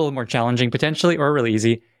get a little more challenging, potentially, or really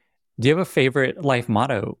easy. Do you have a favorite life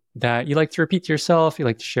motto that you like to repeat to yourself, you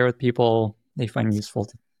like to share with people, they find useful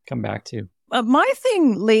to come back to? My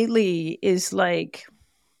thing lately is like,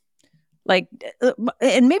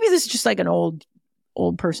 and maybe this is just like an old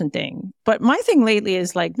person thing, but my thing lately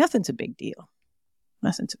is like, nothing's a big deal.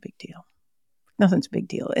 Nothing's a big deal. Nothing's a big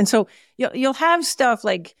deal. And so you'll have stuff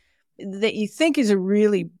like that you think is a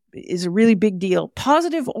really big deal,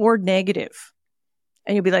 positive or negative.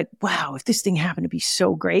 And you'll be like, wow, if this thing happened to be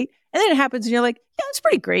so great. And then it happens and you're like, yeah, it's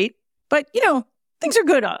pretty great. But things are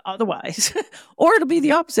good otherwise. Or it'll be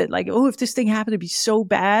the opposite. Like, oh, if this thing happened to be so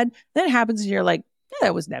bad, then it happens and you're like, yeah,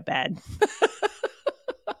 that wasn't that bad.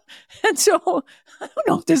 And so I don't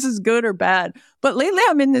know if this is good or bad, but lately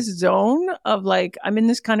I'm in this zone of like, I'm in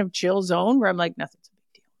this kind of chill zone where I'm like, nothing's a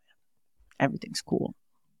big deal, man. Everything's cool.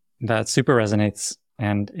 That super resonates.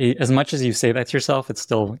 And as much as you say that to yourself, it's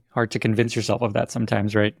still hard to convince yourself of that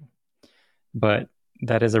sometimes, right? But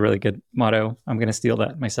that is a really good motto. I'm going to steal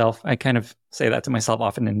that myself. I kind of say that to myself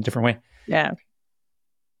often in a different way. Yeah.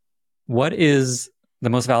 What is the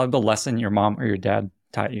most valuable lesson your mom or your dad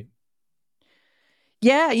taught you?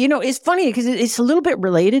 Yeah, it's funny because it's a little bit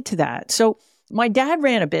related to that. So My dad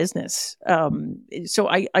ran a business. So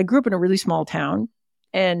I grew up in a really small town,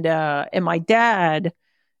 and my dad,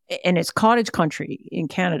 and it's cottage country in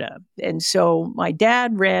Canada. And so my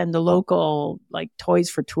dad ran the local like toys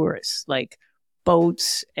for tourists, like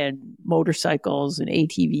boats and motorcycles and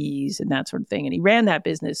ATVs and that sort of thing. And he ran that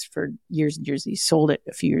business for years and years. He sold it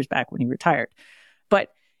a few years back when he retired. But,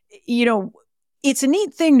 it's a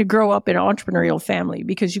neat thing to grow up in an entrepreneurial family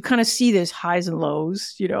because you kind of see this highs and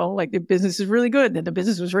lows, like the business is really good. And then the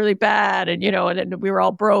business was really bad. And, and then we were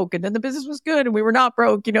all broke. And then the business was good and we were not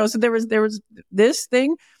broke, so there was this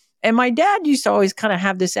thing. And my dad used to always kind of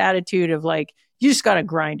have this attitude of like, you just got to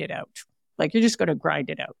grind it out. Like, you're just going to grind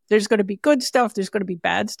it out. There's going to be good stuff. There's going to be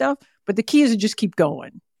bad stuff. But the key is to just keep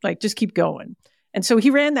going. Like, just keep going. And so he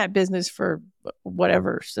ran that business for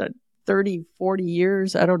whatever, so 30, 40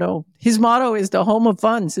 years. I don't know. His motto is the home of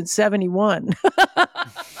fun since 71.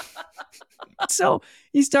 So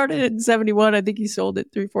he started it in 71. I think he sold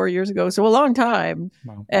it 3-4 years ago. So a long time.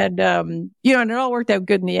 Wow. And, and it all worked out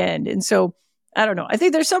good in the end. And so I don't know. I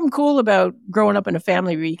think there's something cool about growing up in a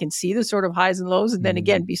family where you can see the sort of highs and lows and then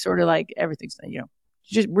again, be sort of like everything's,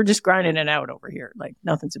 we're just grinding it out over here. Like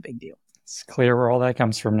nothing's a big deal. It's clear where all that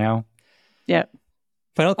comes from now. Yeah.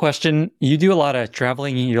 Final question. You do a lot of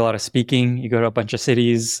traveling, you do a lot of speaking, you go to a bunch of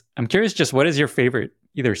cities. I'm curious, just what is your favorite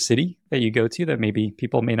either city that you go to that maybe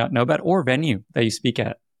people may not know about or venue that you speak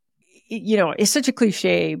at? It's such a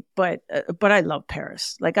cliche, but I love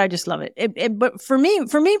Paris. Like, I just love it. But for me,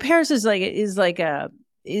 Paris is like a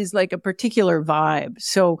particular vibe.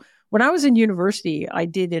 So when I was in university, I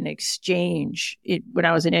did an exchange when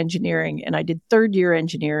I was in engineering, and I did third year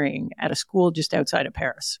engineering at a school just outside of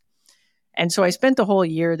Paris. And so I spent the whole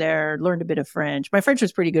year there, learned a bit of French. My French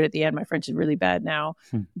was pretty good at the end. My French is really bad now.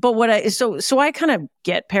 But so I kind of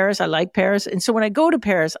get Paris. I like Paris. And so when I go to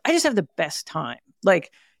Paris, I just have the best time.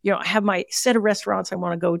 Like, I have my set of restaurants I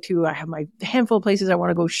want to go to. I have my handful of places I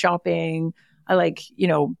want to go shopping. I like,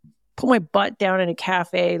 put my butt down in a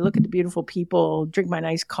cafe, look at the beautiful people, drink my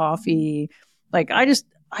nice coffee. Like, I just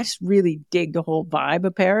really dig the whole vibe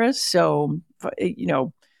of Paris. So,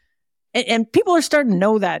 and people are starting to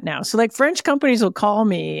know that now. So like French companies will call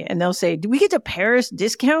me and they'll say, do we get a Paris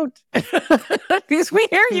discount? Because we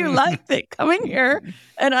hear you like it. Come in here.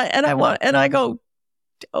 And I go,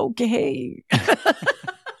 okay.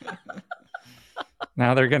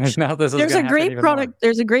 Now this is There's a great product.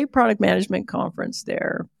 There's a great product management conference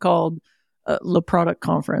there called Le Product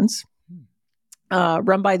Conference,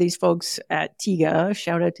 run by these folks at TIGA.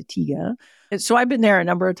 Shout out to TIGA. And so I've been there a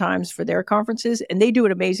number of times for their conferences, and they do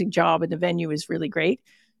an amazing job, and the venue is really great.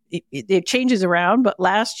 It changes around, but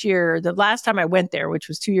the last time I went there, which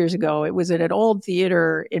was 2 years ago, it was at an old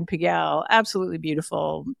theater in Pigalle, absolutely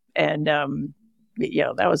beautiful, and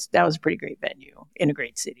that was a pretty great venue in a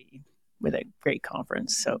great city with a great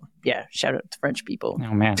conference. So yeah, shout out to French people.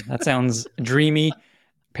 Oh man, that sounds dreamy.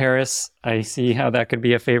 Paris, I see how that could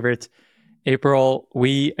be a favorite. April,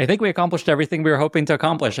 I think we accomplished everything we were hoping to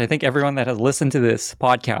accomplish. I think everyone that has listened to this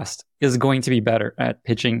podcast is going to be better at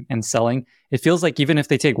pitching and selling. It feels like even if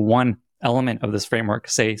they take one element of this framework,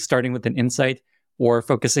 say starting with an insight or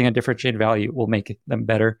focusing on differentiated value, will make them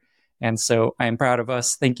better. And so I am proud of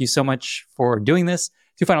us. Thank you so much for doing this.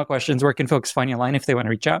 2 final questions. Where can folks find you online if they want to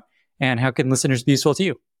reach out? And how can listeners be useful to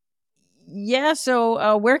you? Yeah.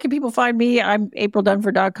 So where can people find me? I'm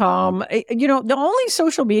AprilDunford.com. The only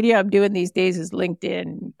social media I'm doing these days is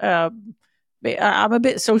LinkedIn. I'm a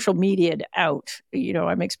bit social media'd out.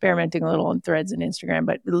 I'm experimenting a little on Threads and Instagram,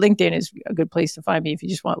 but LinkedIn is a good place to find me if you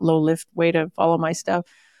just want low lift way to follow my stuff.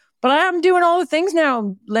 But I'm doing all the things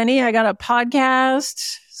now, Lenny. I got a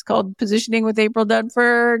podcast. It's called Positioning with April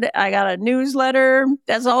Dunford. I got a newsletter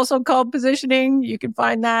that's also called Positioning. You can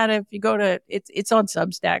find that if you go to, it's on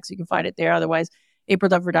Substack, so you can find it there. Otherwise,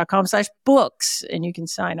 aprildunford.com/books, and you can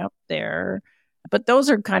sign up there. But those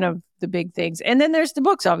are kind of the big things. And then there's the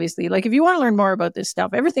books, obviously. Like, if you want to learn more about this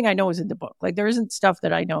stuff, everything I know is in the book. Like, there isn't stuff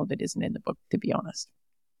that I know that isn't in the book, to be honest.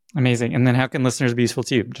 Amazing. And then how can listeners be useful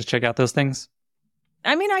to you? Just check out those things.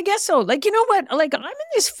 I mean, I guess so. Like, you know what? Like, I'm in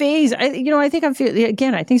this phase. I think I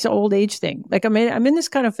think it's an old age thing. Like, I'm in this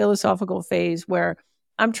kind of philosophical phase where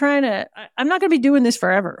I'm not going to be doing this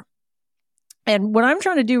forever. And what I'm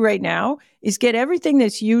trying to do right now is get everything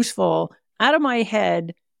that's useful out of my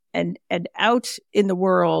head and out in the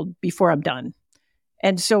world before I'm done.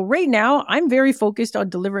 And so right now I'm very focused on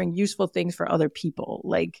delivering useful things for other people.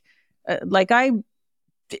 Like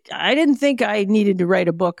I didn't think I needed to write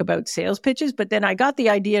a book about sales pitches, but then I got the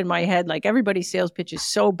idea in my head, like, everybody's sales pitch is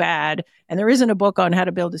so bad and there isn't a book on how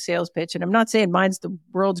to build a sales pitch. And I'm not saying mine's the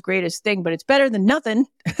world's greatest thing, but it's better than nothing.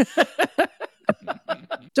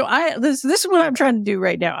 So this is what I'm trying to do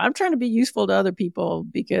right now. I'm trying to be useful to other people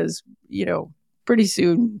because, pretty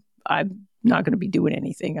soon I'm not going to be doing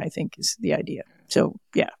anything, I think is the idea. So,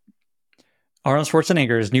 yeah. Arnold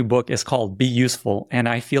Schwarzenegger's new book is called Be Useful. And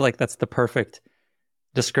I feel like that's the perfect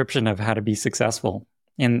description of how to be successful.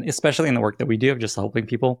 And especially in the work that we do of just helping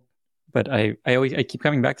people. But I keep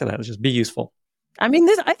coming back to that. It's just be useful. I mean,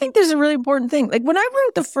 I think this is a really important thing. Like when I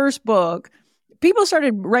wrote the first book, people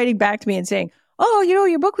started writing back to me and saying, oh,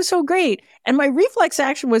 your book was so great. And my reflex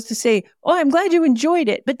action was to say, oh, I'm glad you enjoyed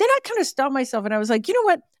it. But then I kind of stopped myself and I was like, you know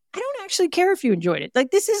what? I don't actually care if you enjoyed it.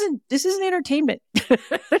 Like this isn't entertainment.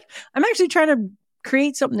 I'm actually trying to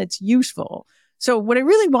create something that's useful. So what I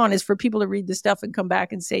really want is for people to read this stuff and come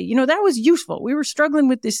back and say, that was useful. We were struggling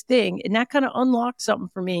with this thing and that kind of unlocked something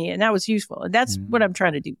for me. And that was useful. And that's what I'm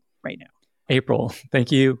trying to do right now. April,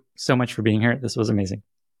 thank you so much for being here. This was amazing.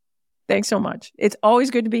 Thanks so much. It's always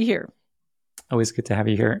good to be here. Always good to have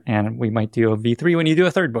you here. And we might do a V3 when you do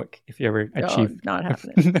a third book, if you ever achieve. Not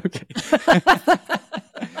happening. Okay.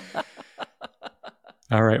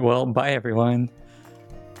 All right. Well, bye, everyone.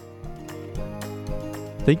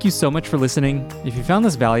 Thank you so much for listening. If you found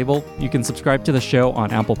this valuable, you can subscribe to the show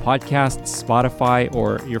on Apple Podcasts, Spotify,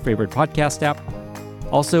 or your favorite podcast app.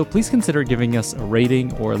 Also, please consider giving us a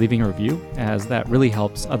rating or leaving a review, as that really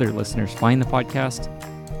helps other listeners find the podcast.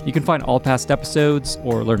 You can find all past episodes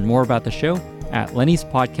or learn more about the show at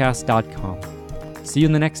lennyspodcast.com. See you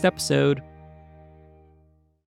in the next episode.